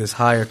I had this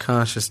higher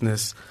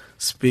consciousness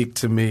speak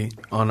to me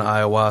on the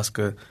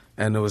ayahuasca,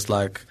 and it was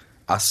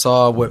I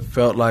saw what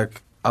felt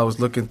like I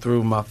was looking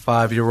through my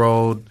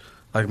 5-year-old,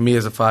 like me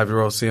as a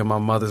 5-year-old, seeing my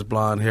mother's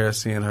blonde hair,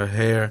 seeing her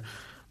hair.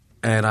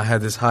 And I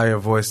had this higher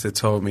voice that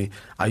told me,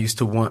 I used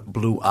to want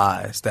blue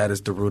eyes. That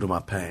is the root of my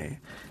pain.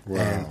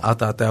 Wow. And I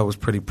thought that was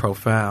pretty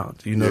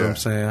profound. You know what I'm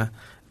saying?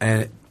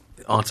 And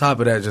on top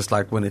of that, just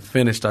when it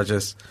finished, I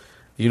just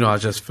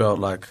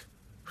felt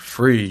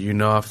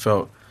free. I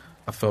felt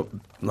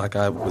like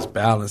I was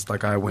balanced,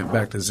 like I went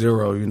back to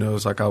zero.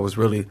 It's like I was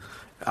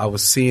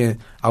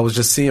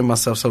just seeing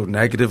myself so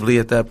negatively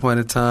at that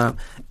point in time.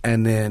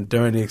 And then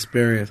during the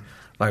experience,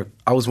 I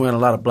was wearing a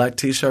lot of black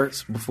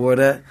T-shirts before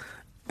that,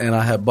 and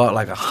I had bought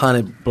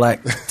 100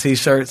 black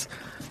T-shirts.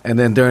 And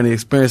then during the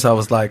experience, I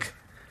was I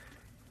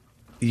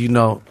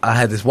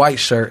had this white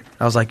shirt.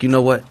 I was like, you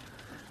know what?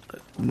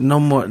 No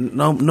more of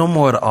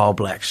the all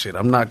black shit.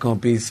 I'm not gonna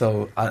be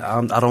so.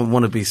 I don't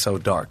want to be so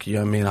dark. You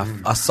know what I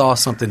mean? I saw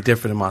something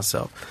different in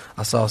myself.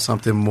 I saw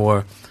something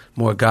more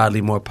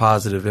godly, more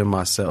positive in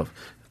myself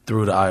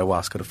through the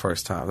ayahuasca the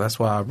first time. That's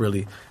why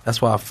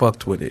I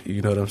fucked with it.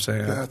 You know what I'm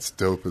saying? That's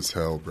dope as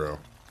hell, bro.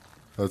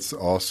 That's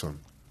awesome.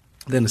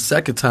 Then the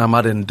second time,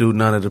 I didn't do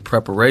none of the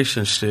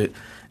preparation shit,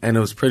 and it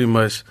was pretty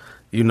much,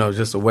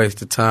 just a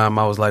waste of time.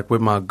 I was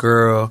with my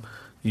girl.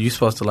 You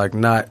supposed to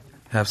not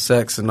have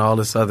sex and all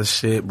this other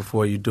shit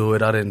before you do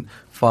it. I didn't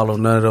follow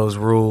none of those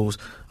rules.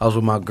 I was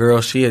with my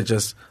girl. She had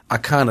I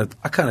kind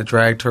of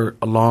dragged her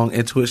along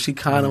into it. She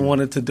kind of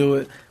wanted to do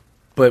it,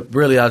 but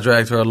really I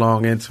dragged her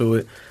along into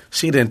it.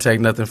 She didn't take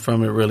nothing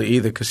from it really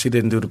either because she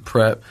didn't do the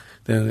prep.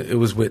 Then it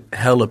was with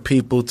hella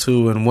people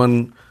too, and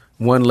one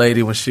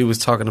lady, when she was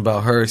talking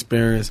about her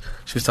experience,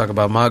 she was talking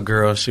about my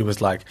girl. She was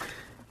like,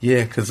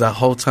 yeah, because the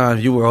whole time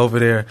you were over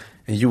there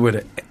and you were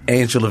the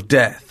angel of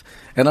death.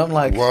 And I'm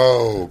like,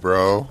 whoa,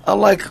 bro.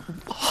 I'm like,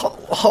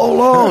 hold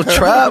on,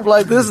 tribe.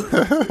 This,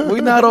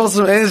 we not on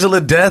some angel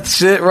of death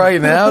shit right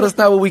now. That's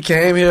not what we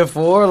came here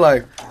for.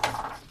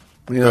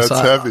 That's so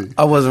heavy.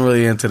 I wasn't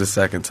really into the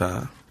second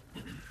time.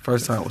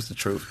 First time was the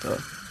truth, though.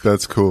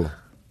 That's cool.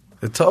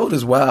 The toad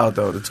is wild,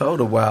 though. The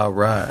toad a wild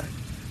ride.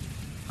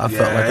 I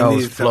felt like I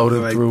was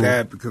floating through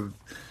that because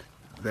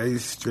they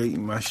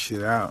straightened my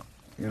shit out.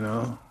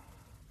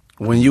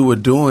 When you were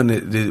doing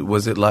it,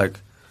 was it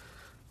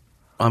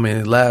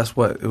it lasts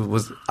what? It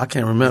was, I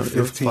can't remember.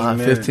 15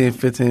 minutes.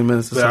 15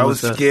 minutes or something. But I was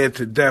scared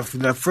to death.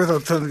 At first I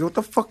was telling you, what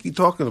the fuck you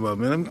talking about,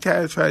 man? Let me try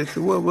it. I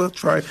said, well, we'll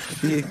try.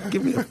 Yeah,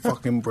 give me a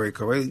fucking break,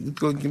 all right? You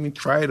going to give me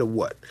try it or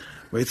what?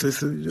 Right, so I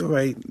said, all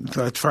right.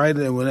 So I tried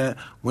it, and when it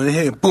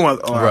hit, boom,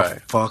 I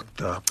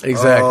fucked up.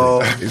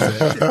 Exactly.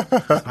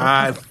 Exactly.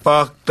 I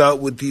fucked up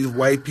with these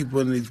white people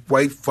and these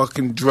white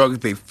fucking drugs.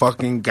 They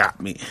fucking got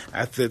me.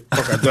 I said,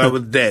 fuck, I thought I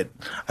was dead.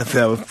 I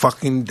said I was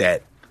fucking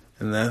dead.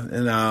 And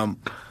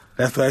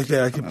that's what I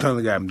said. I kept telling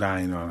the guy, I'm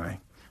dying, all right.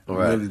 I'm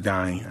really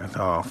dying. I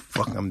thought, oh,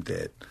 fuck, I'm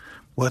dead.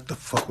 What the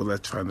fuck was I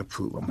trying to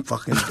prove? I'm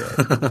fucking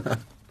dead.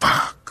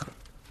 Fuck.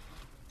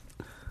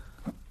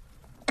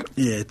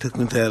 Yeah, it took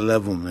me to that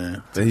level,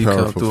 man. Then you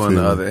come through on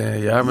the other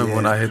end. Yeah, I remember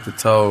when I hit the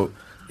toad,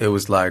 it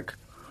was because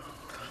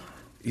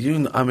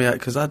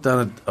I've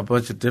done a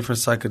bunch of different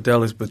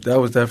psychedelics, but that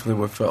was definitely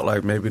what felt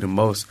like maybe the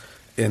most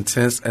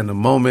intense. And the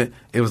moment,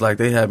 it was like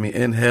they had me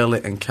inhale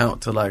it and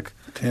count to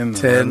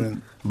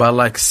 10.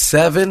 By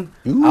 7,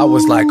 ooh. I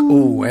was like,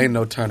 ooh, ain't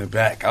no turning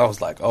back. I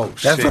was like, oh,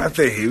 That's shit. That's why I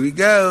said, here we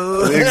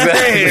go.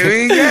 Exactly. Here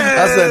we go.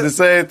 I said the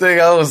same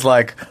thing. I was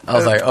like,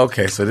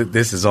 okay, so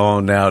this is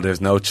on now. There's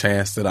no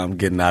chance that I'm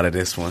getting out of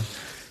this one.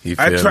 You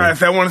feel I tried. me? I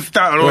said, I want to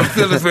stop. I don't want to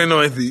feel this way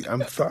noisy.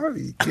 I'm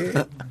sorry, you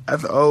can't. I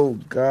said, oh,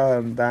 God,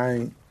 I'm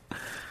dying.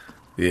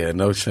 Yeah,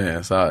 no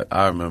chance. I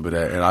remember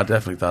that. And I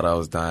definitely thought I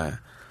was dying.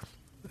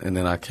 And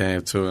then I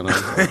came to and I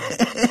was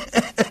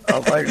like, I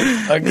was like,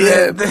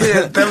 again.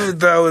 Yeah, tell me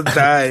that I was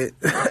died.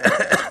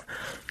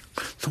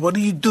 So what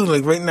do you do?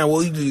 Like right now,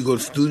 what do you do? You go to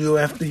the studio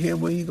after here?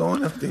 Where you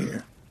going after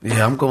here?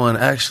 Yeah, I'm going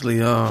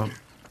actually, I'm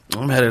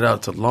headed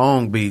out to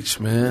Long Beach,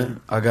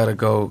 man. I got to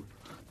go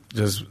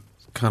just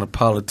kind of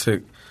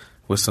politic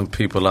with some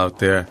people out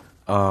there.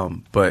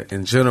 But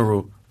in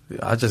general,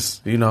 I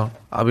just,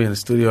 I'll be in the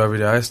studio every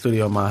day. I have a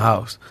studio in my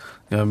house.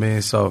 You know what I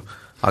mean? So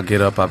I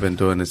get up, I've been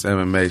doing this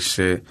MMA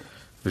shit,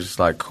 which is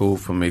like cool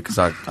for me because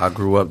I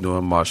grew up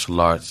doing martial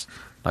arts,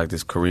 like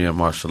this Korean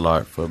martial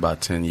art for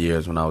about 10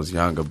 years when I was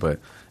younger, but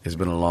it's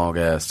been a long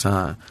ass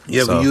time.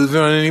 You ever use it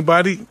on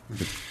anybody?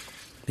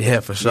 Yeah,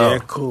 for sure. Yeah,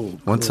 cool.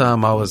 One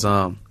time I was,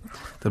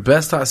 the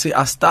best time,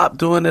 I stopped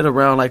doing it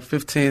around like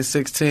 15,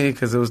 16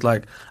 because it was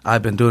like,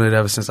 I've been doing it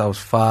ever since I was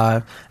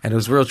 5 and it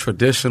was real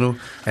traditional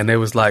and it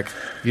was like,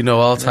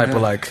 all type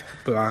of like,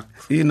 blocks.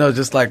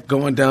 Just like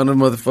going down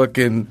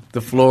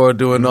the floor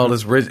doing all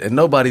this rich, and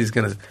nobody's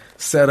going to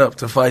set up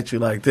to fight you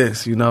like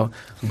this,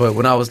 But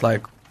when I was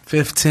like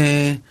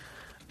 15,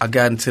 I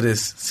got into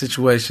this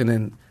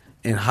situation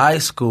in high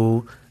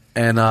school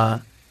and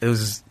it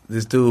was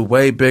this dude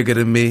way bigger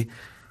than me.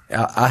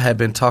 I had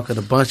been talking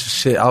a bunch of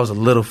shit. I was a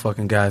little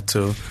fucking guy,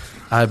 too.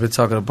 I had been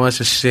talking a bunch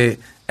of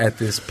shit at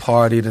this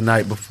party the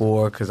night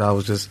before because I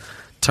was just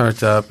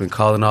turned up and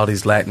calling all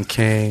these Latin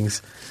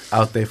kings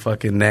out their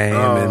fucking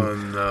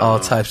name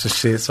all types of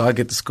shit. So I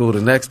get to school the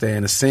next day,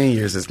 and the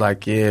seniors is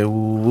like, yeah,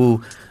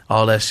 woo,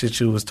 all that shit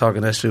you was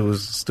talking, that shit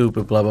was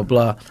stupid, blah, blah,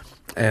 blah.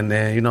 And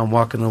then, I'm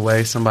walking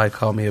away. Somebody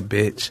called me a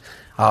bitch.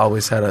 I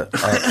always had a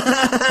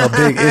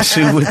big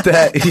issue with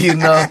that,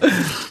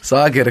 So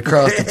I get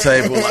across the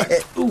table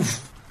like,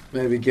 oof,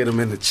 maybe get him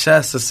in the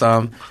chest or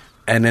something.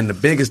 And then the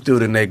biggest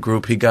dude in that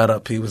group, he got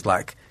up, he was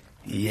like,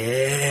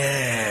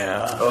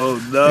 yeah. Oh,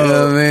 no. You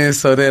know what I mean?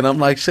 So then I'm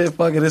like, shit,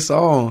 fuck it, it's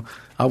on.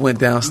 I went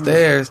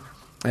downstairs,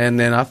 and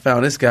then I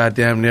found this guy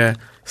damn near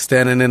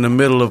standing in the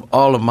middle of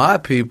all of my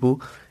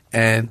people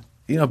and,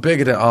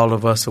 bigger than all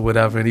of us or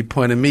whatever. And he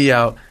pointed me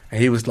out,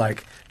 and he was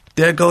like,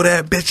 there go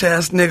that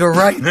bitch-ass nigga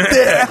right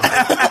there.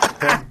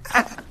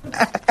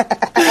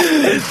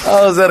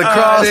 I was at a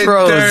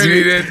crossroads.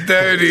 They're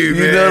dirty,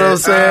 you know what I'm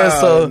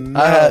saying?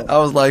 I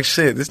was like,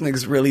 shit, this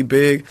nigga's really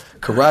big.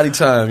 Karate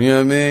time, you know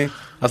what I mean?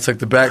 I took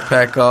the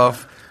backpack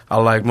off. I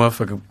like,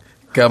 motherfucker,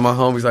 got my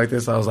homies like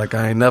this. I was like,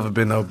 I ain't never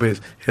been no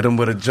bitch. Hit him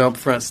with a jump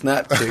front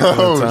snap kick one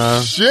time.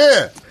 Oh,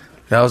 shit.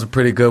 That was a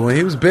pretty good one.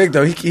 He was big,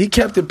 though. He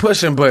kept it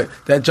pushing, but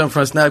that jump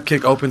front snap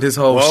kick opened his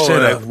whole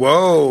shit up.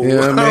 Whoa. You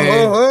know what I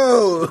mean?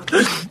 Whoa.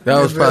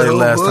 That was probably the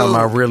last time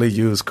I really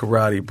used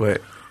karate,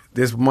 but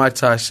this Muay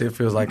Thai shit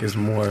feels like it's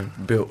more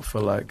built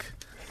for like,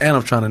 and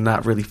I'm trying to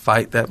not really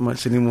fight that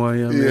much anymore,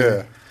 you know what I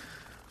mean?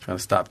 Trying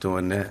to stop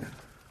doing that.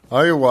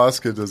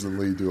 Ayahuasca doesn't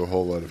lead to a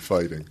whole lot of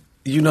fighting.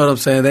 You know what I'm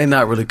saying? They're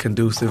not really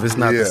conducive. It's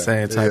not the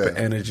same type of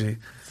energy.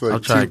 Like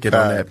I'm trying to get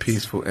on that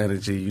peaceful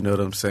energy, you know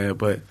what I'm saying?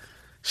 But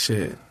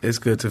shit, it's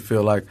good to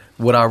feel like,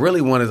 what I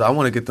really want is I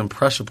want to get them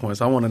pressure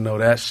points. I want to know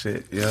that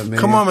shit, you know what I mean?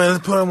 Come on, man,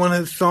 let's put on one of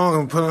his songs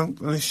and put on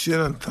this shit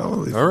on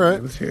television. All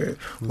right. Let's hear it.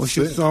 What's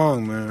your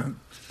song, man?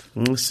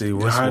 Let's see,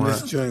 what's Behind one?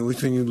 this joint,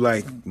 which one you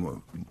like?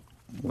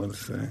 What to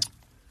say?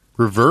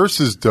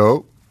 Reverse is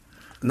dope.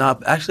 Nah,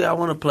 actually, I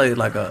want to play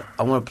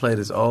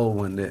this old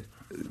one that,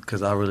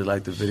 because I really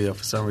like the video.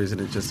 For some reason,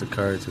 it just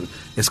occurred to me.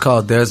 It's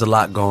called "There's a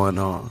Lot Going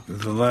On."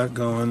 There's a lot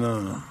going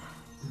on.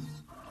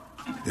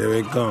 There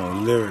it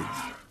goes, lyrics.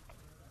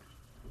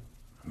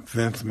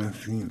 Vince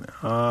Mensa.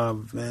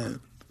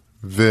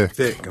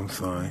 Vic, I'm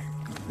sorry.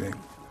 Vic.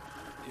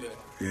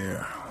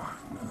 Yeah.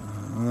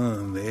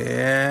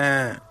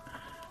 Yeah.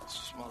 It's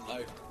just my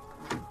life.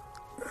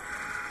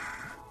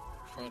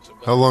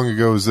 How long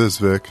ago was this,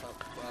 Vic?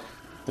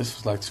 This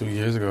was like 2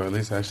 years ago, at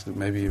least, actually,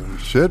 maybe even.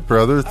 Shit,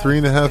 brother,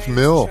 $3.5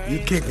 million. You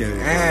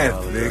kicking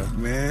ass, Vic,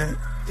 man.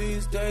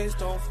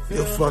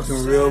 You're a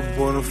fucking real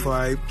bona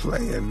fide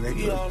player,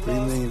 nigga. 3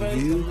 million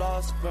views.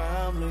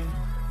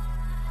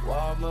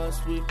 Why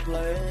must we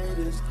play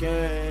this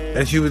game?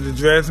 That's you with the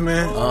dress,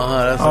 man?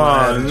 That's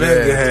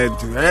nigga had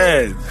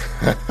dreads.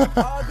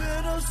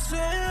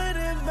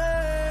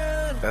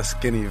 That's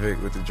Skinny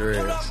Vic with the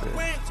dreads.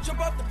 Jump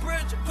off the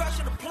bridge and crash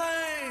in the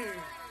plane.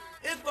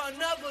 If I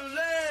never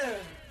land,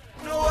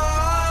 no, I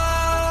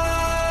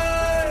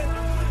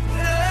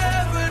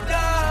never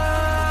die.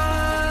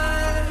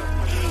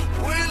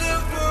 We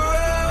live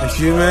forever. That's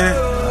you, man?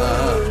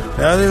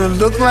 That don't even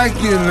look like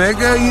you,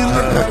 nigga.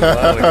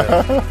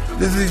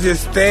 This is your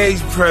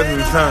stage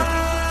presence, huh?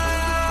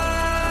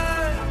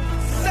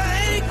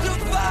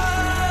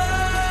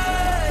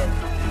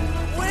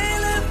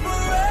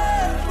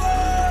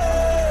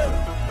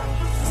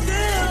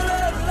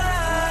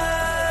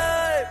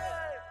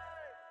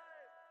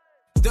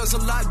 There's a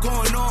lot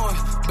going on,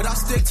 but I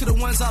stick to the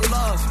ones I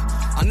love.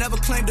 I never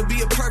claimed to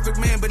be a perfect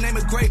man, but name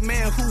a great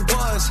man who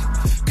was.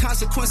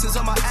 consequences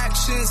of my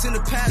actions in the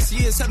past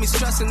years had me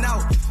stressing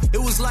out. It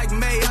was like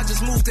May, I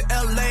just moved to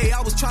LA,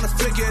 I was trying to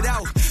figure it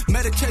out.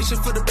 Medication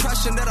for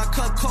depression that I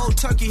cut cold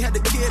turkey, had the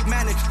kid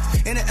manic.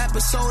 In an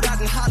episode out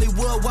in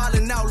Hollywood,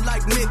 wilding out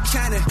like Nick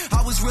Cannon.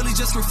 I was really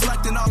just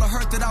reflecting all the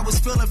hurt that I was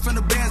feeling from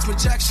the band's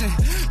rejection.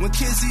 When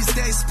kids these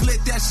days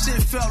split, that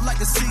shit felt like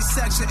a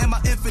C-section. And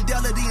my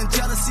infidelity and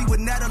jealousy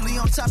with Natalie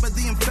on top of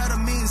the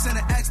amphetamines and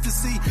the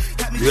ecstasy.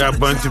 You got a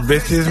bunch of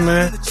bitches,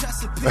 man?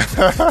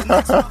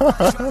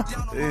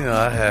 Yeah,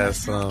 I had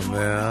some,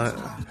 man.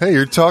 Hey,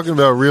 you're talking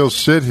about real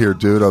shit here,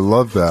 dude. I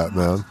love that,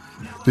 man.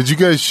 Did you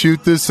guys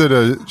shoot this at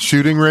a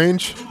shooting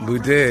range? We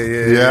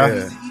did,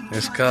 yeah.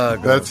 In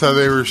Chicago. That's how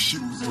they were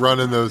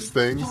running those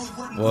things?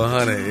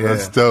 100, yeah.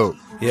 That's dope.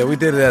 Yeah, we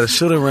did it at a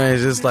shooting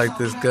range. It's like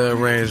this gun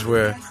range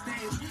where,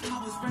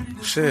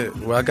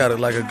 I got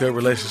a good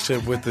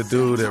relationship with the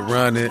dude that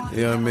run it,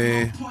 you know what I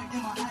mean?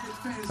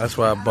 That's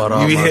why I bought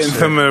all my shit. You be hitting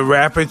some of the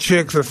rapper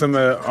chicks or some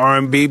of the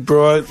R&B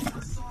broads?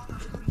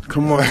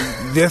 Come on.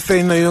 Just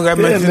say no, you don't got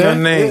to mention their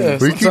name. Yeah,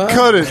 we can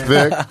cut it,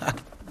 Vic.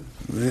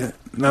 Yeah.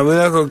 No, we're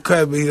not going to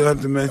cut, but you don't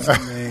have to mention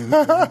names.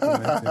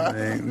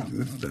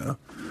 And stuff.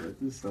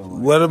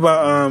 What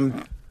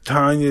about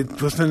Tanya?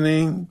 What's her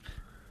name?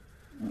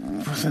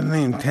 Tanya. What's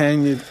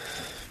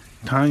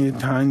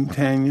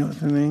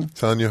her name?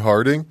 Tanya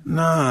Harding?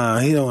 Nah,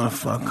 he don't want to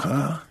fuck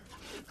her.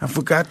 I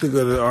forgot to go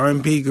to the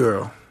R&B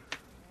girl.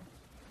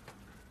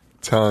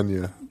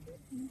 Tanya.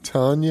 I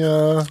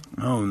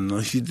don't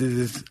know. She did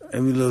this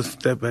every little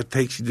step I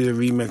take. She did a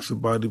remix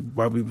with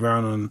Bobby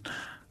Brown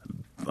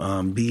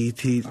on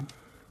BET.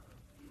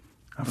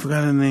 I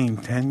forgot her name.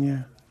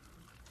 Tanya.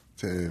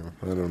 Damn,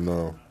 I don't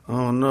know. I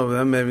don't know, but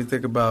that made me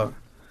think about,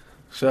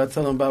 should I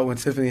tell them about when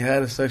Tiffany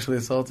Haddish sexually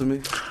assaulted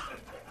me?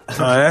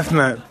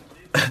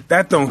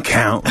 That don't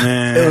count,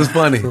 man. It was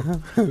funny.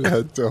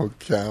 That don't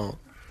count.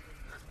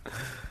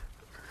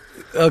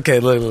 Okay,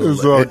 look.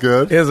 It's all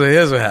good. Here's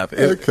what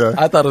happened. Okay.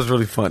 I thought it was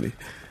really funny.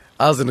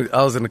 I was in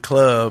a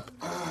club.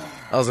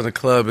 I was in a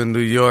club in New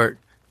York,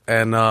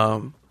 and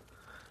I'm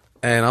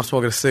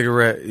smoking a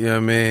cigarette. You know what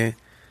I mean?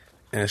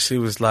 And she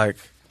was like,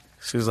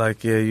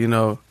 yeah, you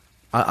know,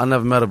 I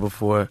never met her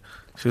before.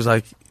 She was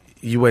like,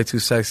 you way too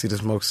sexy to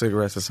smoke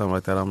cigarettes or something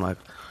like that. I'm like,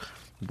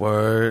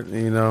 word,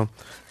 you know.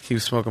 Keep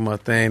smoking my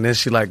thing. Then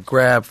she like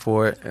grabbed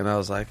for it, and I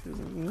was like,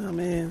 "No,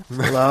 man,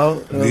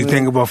 hello." Do you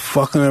think about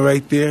fucking her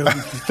right there?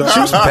 She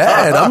was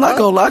bad. I'm not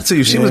gonna lie to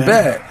you. She was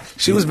bad.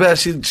 She was bad.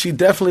 She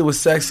definitely was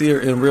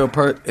sexier in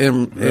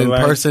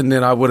person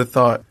than I would have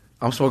thought.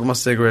 I'm smoking my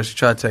cigarette. She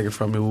tried to take it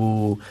from me.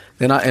 Ooh.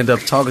 Then I end up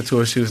talking to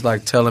her. She was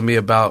like telling me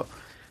about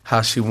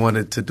how she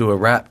wanted to do a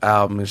rap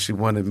album and she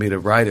wanted me to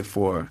write it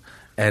for her.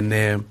 And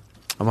then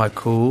I'm like,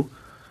 cool.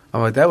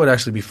 I'm like, that would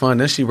actually be fun.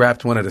 Then she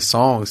rapped one of the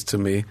songs to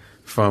me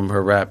from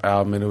her rap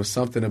album, and it was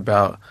something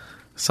about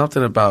some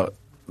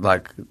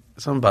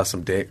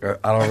dick. I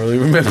don't really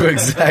remember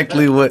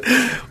exactly what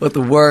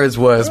the words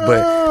was,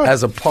 but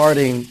as a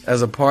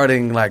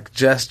parting like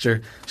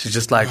gesture, she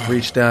just like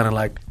reached down and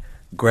like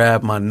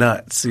grabbed my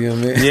nuts. You know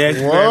what I mean? Yeah.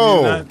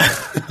 Whoa.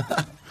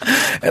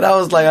 And I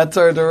was like, I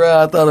turned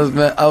around.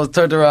 I was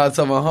turned around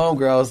to my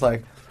homegirl. I was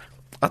like,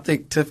 I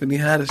think Tiffany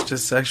Haddish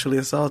just sexually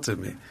assaulted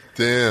me.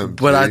 Damn.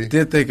 But I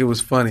did think it was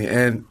funny,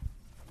 and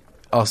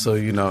also,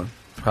 you know,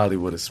 probably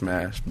would have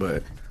smashed,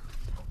 but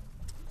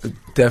it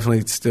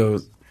definitely still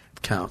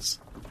counts.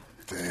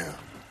 Damn.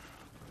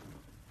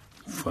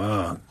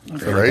 Fuck.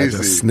 Crazy. Like I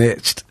just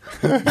snitched.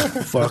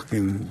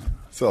 Fucking.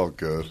 It's all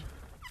good.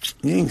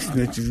 You ain't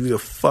snitching. You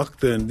have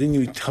fucked her, and then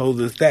you told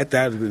us that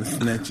would have been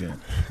snitching.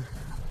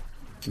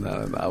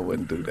 No, I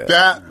wouldn't do that.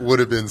 That would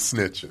have been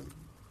snitching.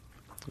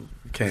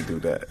 You can't do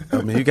that.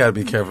 I mean, you got to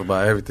be careful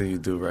about everything you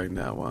do right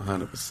now,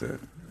 100%.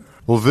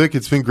 Well, Vic,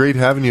 it's been great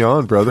having you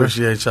on, brother.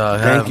 Appreciate y'all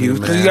having me,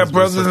 man. So you got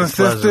brothers and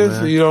sisters,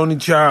 or you're the only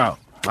child?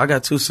 I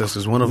got two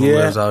sisters. One of them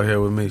lives out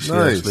here with me. She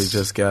actually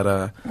just got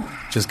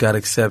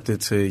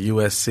accepted to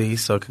USC.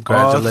 So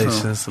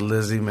congratulations to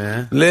Lizzie,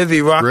 man.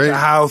 Lizzie, rock the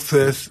house,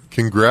 sis.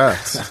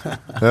 Congrats.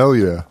 Hell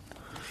yeah.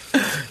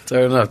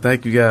 Turn up.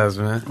 Thank you guys,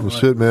 man. Well,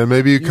 shit, man.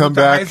 Maybe you come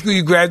back. High school,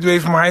 you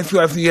graduated from high school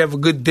after you have a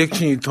good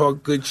diction, you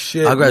talk good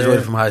shit. I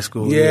graduated from high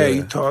school. Yeah,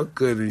 you talk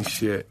good and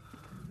shit.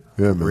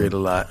 Yeah, man. Read a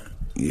lot.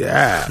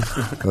 Yeah.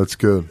 That's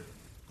good.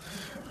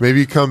 Maybe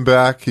you come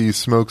back, you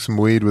smoke some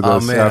weed with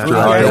us after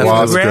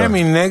ayahuasca.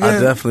 Grammy, nigga. I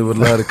definitely would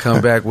love to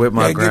come back with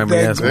my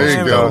Grammy. There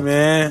you go,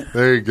 man.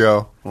 There you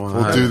go.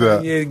 We'll do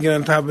that. Yeah, get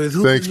on top of this.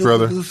 Thanks,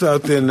 brother. Who's the new producer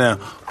out there now?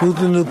 Who's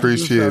the new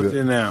producer out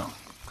there now?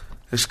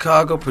 The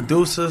Chicago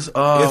producers. It's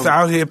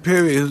out here,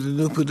 period. Who's the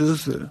new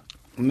producer?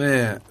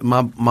 Man,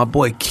 my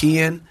boy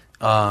Kian.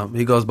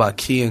 He goes by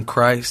Kian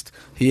Christ.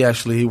 He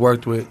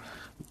worked with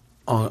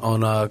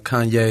on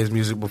Kanye's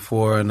music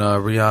before and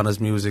Rihanna's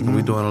music, and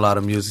we're doing a lot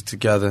of music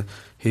together.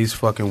 He's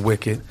fucking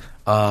wicked.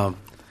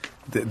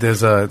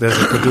 There's a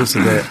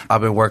producer that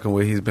I've been working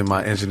with. He's been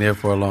my engineer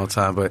for a long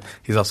time, but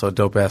he's also a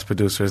dope ass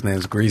producer. His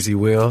name's Greasy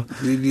Will.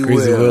 Greasy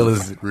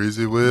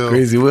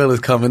Will is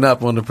coming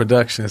up on the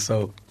production,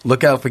 so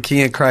look out for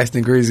Kian Christ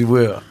and Greasy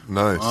Will.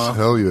 Nice.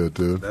 Hell yeah,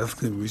 dude. That's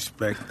good.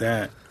 Respect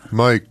that.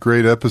 Mike,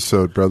 great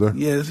episode, brother.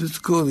 Yeah, this is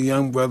cool. The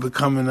young brother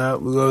coming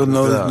up. We're going to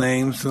know his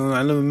name soon.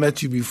 I never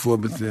met you before,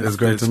 but it's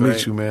great to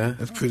meet you, man.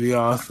 That's pretty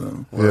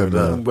awesome. Yeah, man.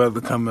 Young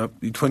brother coming up.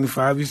 You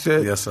 25, you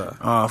said? Yes, sir.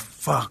 Oh,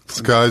 fuck. 25.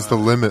 Sky's the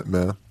limit,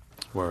 man.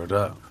 Word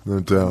up. No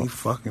doubt.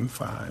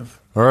 5.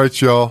 All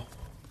right, y'all.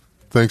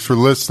 Thanks for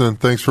listening.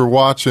 Thanks for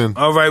watching.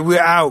 All right, we're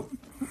out.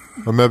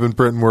 I'm Evan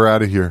Britton. We're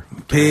out of here.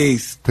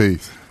 Peace.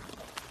 Peace.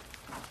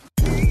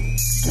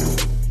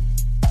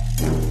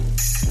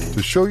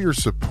 To show your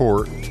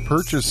support,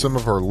 purchase some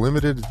of our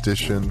limited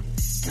edition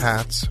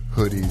hats,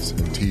 hoodies,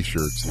 and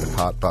t-shirts at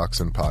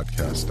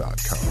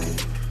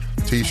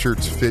hotboxingpodcast.com.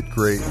 T-shirts fit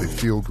great. They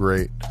feel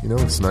great. You know,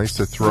 it's nice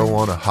to throw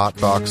on a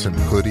Hotboxing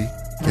hoodie,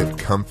 get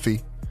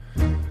comfy,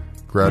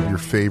 grab your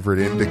favorite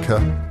indica,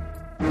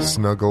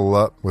 snuggle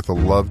up with a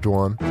loved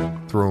one,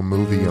 throw a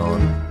movie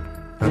on,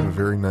 have a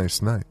very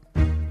nice night.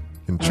 It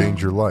can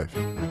change your life.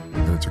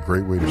 And it's a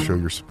great way to show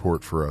your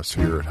support for us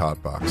here at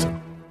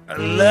Hotboxing. I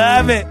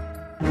love it.